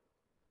work.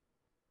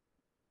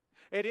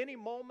 At any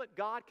moment,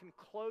 God can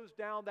close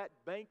down that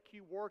bank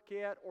you work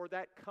at or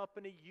that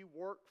company you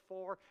work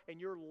for, and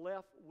you're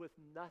left with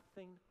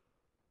nothing.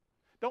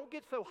 Don't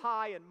get so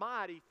high and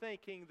mighty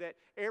thinking that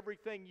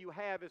everything you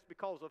have is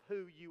because of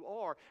who you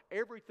are.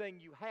 Everything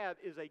you have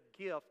is a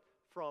gift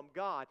from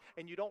God,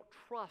 and you don't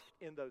trust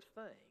in those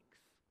things.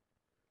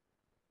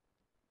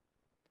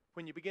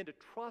 When you begin to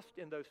trust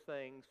in those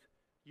things,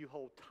 you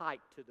hold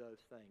tight to those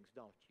things,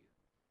 don't you?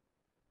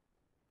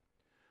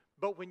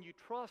 But when you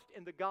trust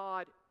in the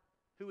God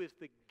who is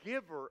the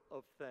giver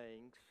of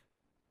things,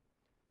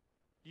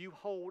 you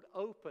hold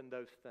open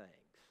those things,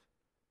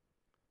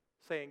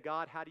 saying,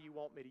 God, how do you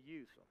want me to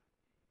use them?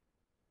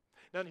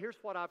 Now, here's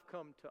what I've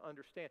come to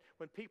understand.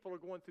 When people are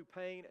going through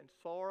pain and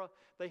sorrow,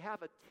 they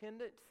have a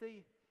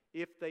tendency,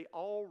 if they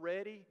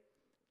already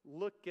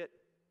look at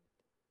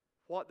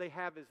what they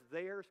have as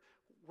theirs,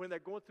 when they're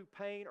going through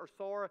pain or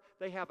sorrow,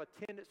 they have a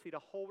tendency to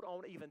hold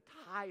on even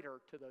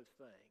tighter to those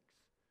things.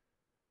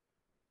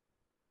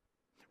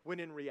 When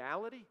in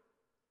reality,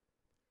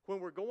 when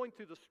we're going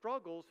through the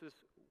struggles is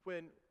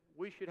when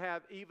we should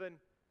have even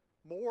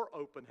more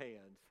open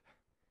hands.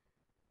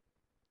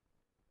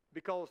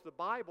 Because the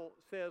Bible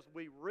says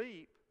we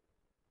reap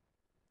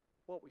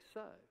what we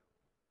sow.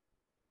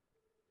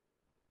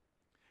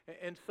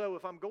 And so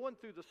if I'm going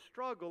through the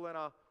struggle and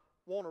I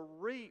want to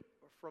reap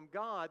from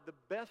God, the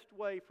best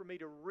way for me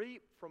to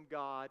reap from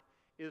God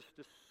is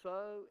to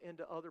sow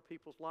into other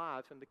people's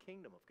lives in the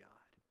kingdom of God.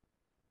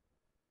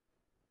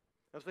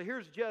 And so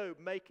here's Job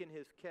making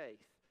his case.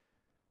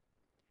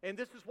 And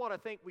this is what I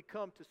think we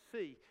come to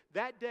see.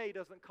 That day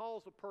doesn't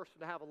cause a person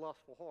to have a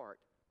lustful heart.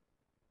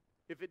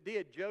 If it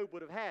did, Job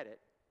would have had it,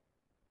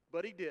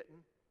 but he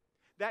didn't.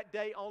 That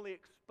day only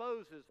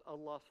exposes a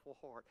lustful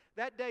heart.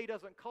 That day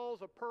doesn't cause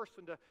a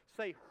person to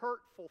say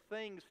hurtful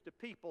things to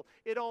people.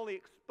 It only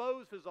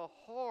exposes a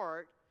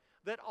heart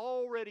that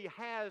already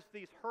has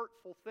these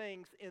hurtful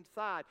things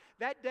inside.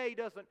 That day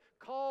doesn't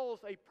cause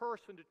a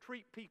person to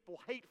treat people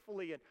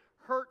hatefully and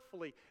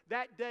hurtfully.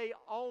 That day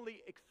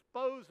only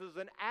exposes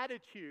an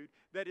attitude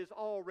that is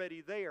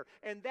already there.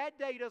 And that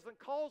day doesn't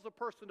cause a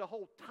person to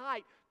hold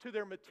tight to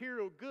their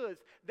material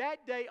goods.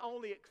 That day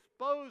only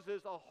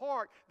exposes a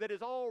heart that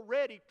is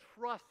already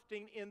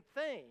trusting in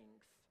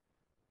things.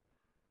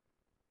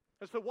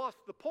 And so what's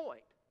the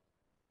point?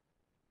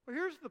 Well,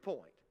 here's the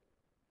point.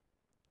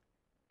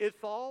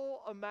 It's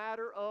all a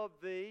matter of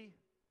the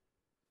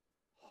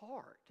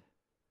heart.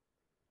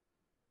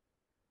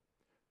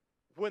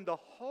 When the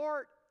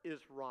heart is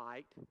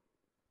right,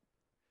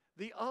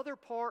 the other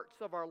parts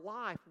of our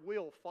life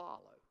will follow.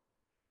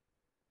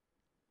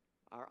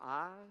 Our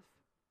eyes,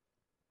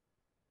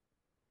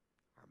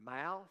 our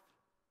mouth,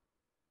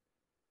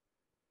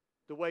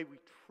 the way we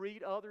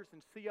treat others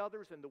and see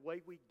others, and the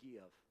way we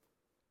give.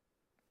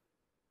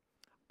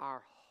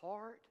 Our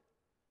heart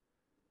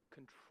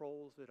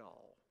controls it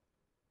all.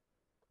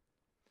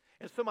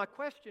 And so my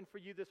question for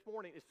you this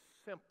morning is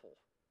simple.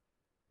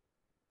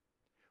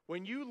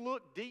 When you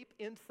look deep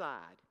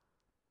inside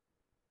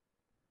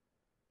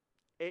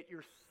at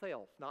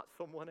yourself, not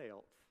someone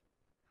else,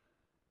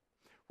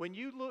 when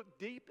you look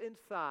deep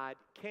inside,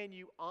 can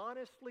you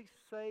honestly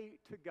say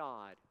to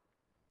God,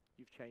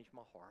 you've changed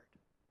my heart?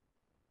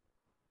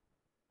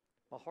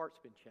 My heart's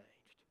been changed.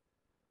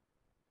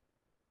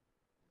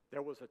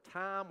 There was a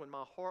time when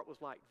my heart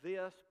was like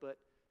this, but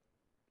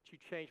you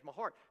changed my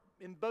heart.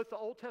 In both the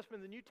Old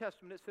Testament and the New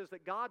Testament, it says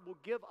that God will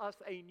give us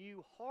a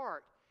new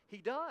heart. He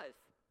does.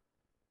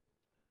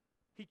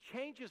 He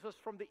changes us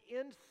from the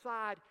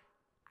inside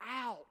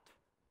out.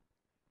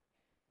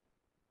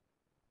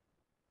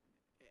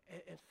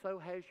 And so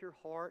has your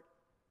heart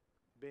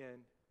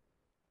been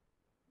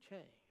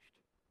changed.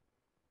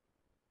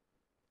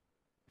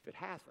 If it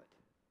hasn't,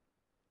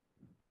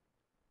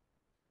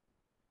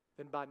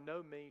 then by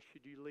no means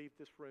should you leave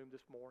this room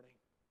this morning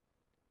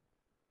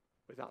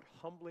without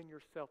humbling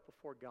yourself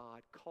before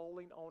God,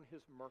 calling on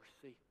His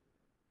mercy,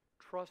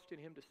 trusting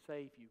Him to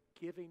save you,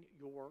 giving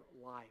your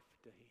life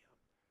to Him.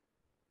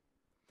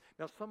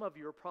 Now, some of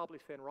you are probably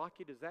saying,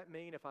 Rocky, does that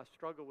mean if I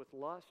struggle with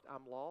lust,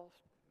 I'm lost?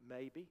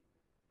 Maybe.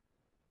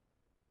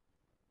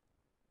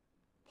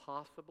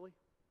 Possibly.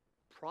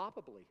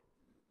 Probably.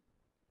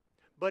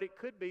 But it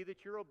could be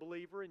that you're a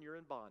believer and you're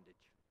in bondage.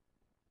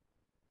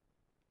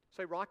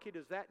 Say, Rocky,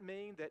 does that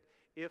mean that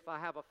if I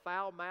have a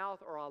foul mouth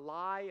or I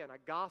lie and I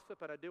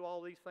gossip and I do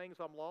all these things,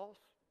 I'm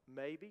lost?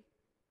 Maybe.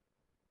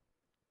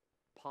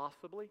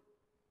 Possibly.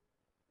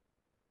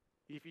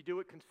 If you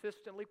do it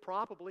consistently,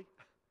 probably.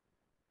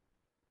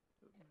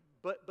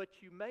 But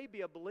you may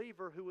be a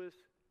believer who is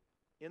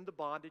in the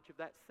bondage of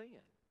that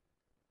sin.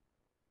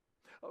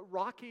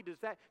 Rocky, does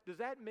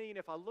that mean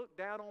if I look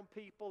down on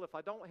people, if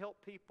I don't help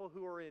people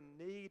who are in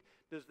need,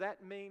 does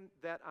that mean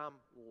that I'm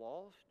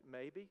lost?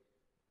 Maybe.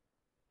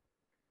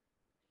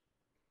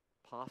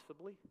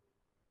 Possibly.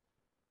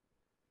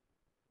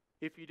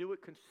 If you do it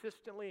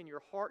consistently and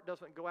your heart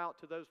doesn't go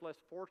out to those less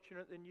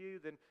fortunate than you,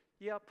 then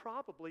yeah,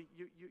 probably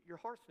your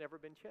heart's never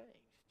been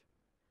changed.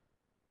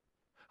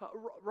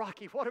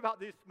 Rocky, what about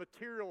this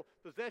material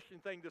possession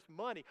thing, this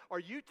money? Are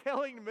you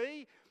telling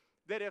me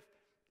that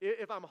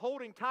if I'm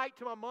holding tight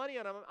to my money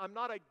and I'm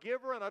not a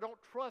giver and I don't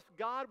trust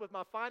God with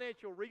my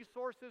financial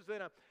resources, then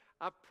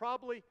I've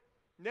probably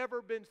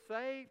never been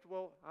saved?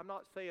 Well, I'm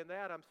not saying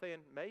that. I'm saying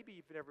maybe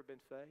you've never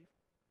been saved.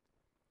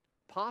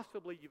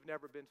 Possibly you've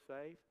never been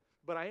saved.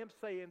 But I am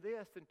saying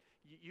this, and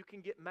you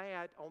can get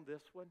mad on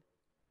this one.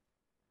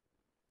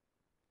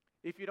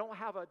 If you don't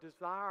have a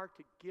desire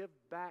to give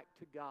back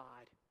to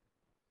God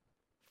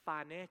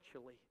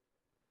financially,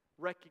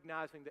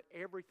 recognizing that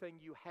everything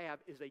you have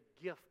is a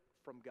gift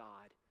from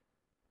God,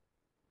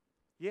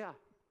 yeah,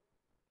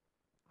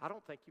 I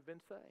don't think you've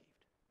been saved.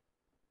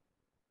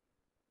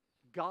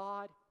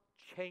 God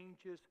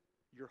changes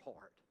your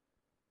heart.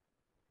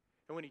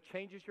 And when He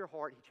changes your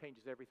heart, He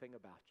changes everything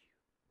about you.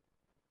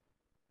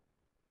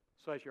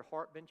 So has your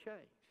heart been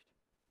changed?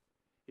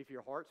 If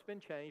your heart's been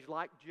changed,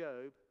 like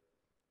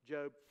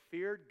Job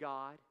feared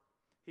God.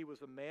 He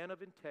was a man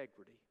of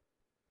integrity.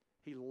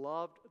 He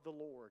loved the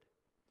Lord.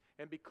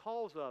 And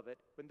because of it,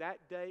 when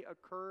that day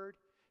occurred,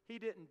 he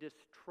didn't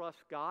distrust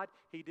God.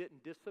 He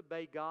didn't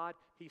disobey God.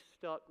 He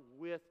stuck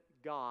with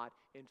God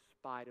in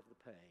spite of the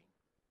pain.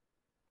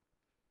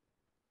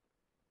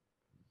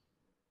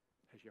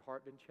 Has your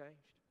heart been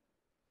changed?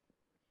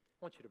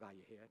 I want you to bow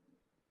your head.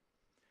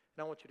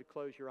 And I want you to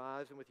close your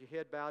eyes. And with your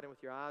head bowed and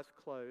with your eyes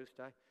closed,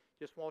 I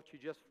just want you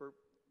just for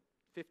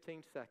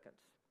 15 seconds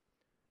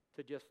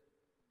to just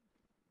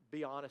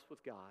be honest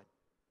with God.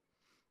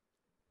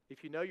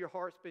 If you know your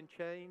heart's been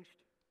changed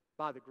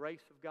by the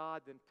grace of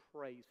God, then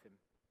praise Him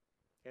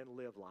and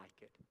live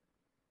like it.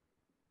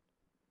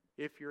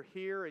 If you're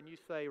here and you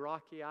say,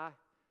 Rocky, to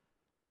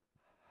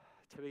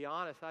be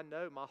honest, I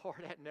know my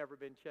heart had never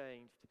been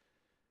changed.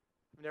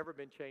 I've never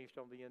been changed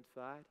on the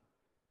inside.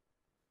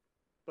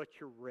 But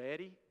you're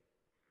ready.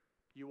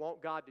 You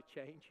want God to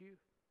change you.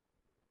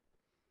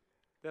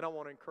 Then I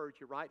want to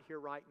encourage you right here,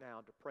 right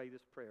now, to pray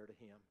this prayer to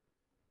Him.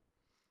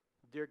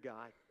 Dear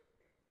God,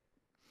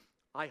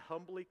 I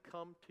humbly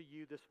come to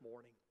you this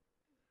morning,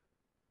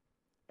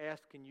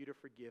 asking you to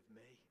forgive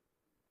me.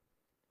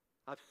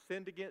 I've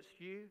sinned against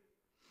you.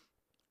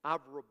 I've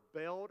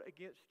rebelled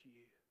against you.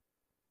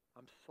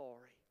 I'm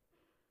sorry.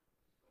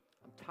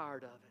 I'm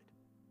tired of it.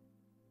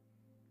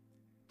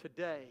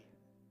 Today,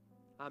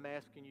 I'm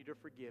asking you to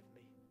forgive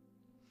me.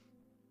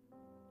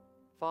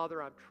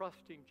 Father, I'm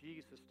trusting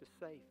Jesus to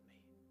save me.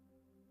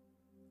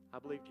 I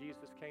believe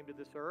Jesus came to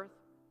this earth.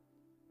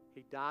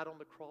 He died on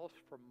the cross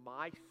for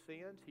my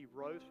sins. He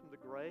rose from the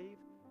grave.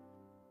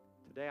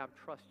 Today, I'm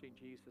trusting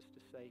Jesus to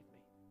save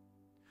me.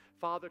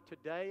 Father,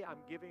 today, I'm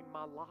giving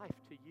my life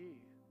to you.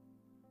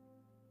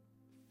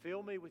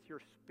 Fill me with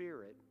your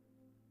Spirit.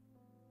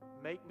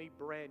 Make me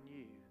brand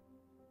new.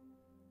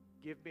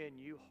 Give me a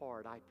new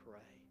heart, I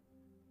pray.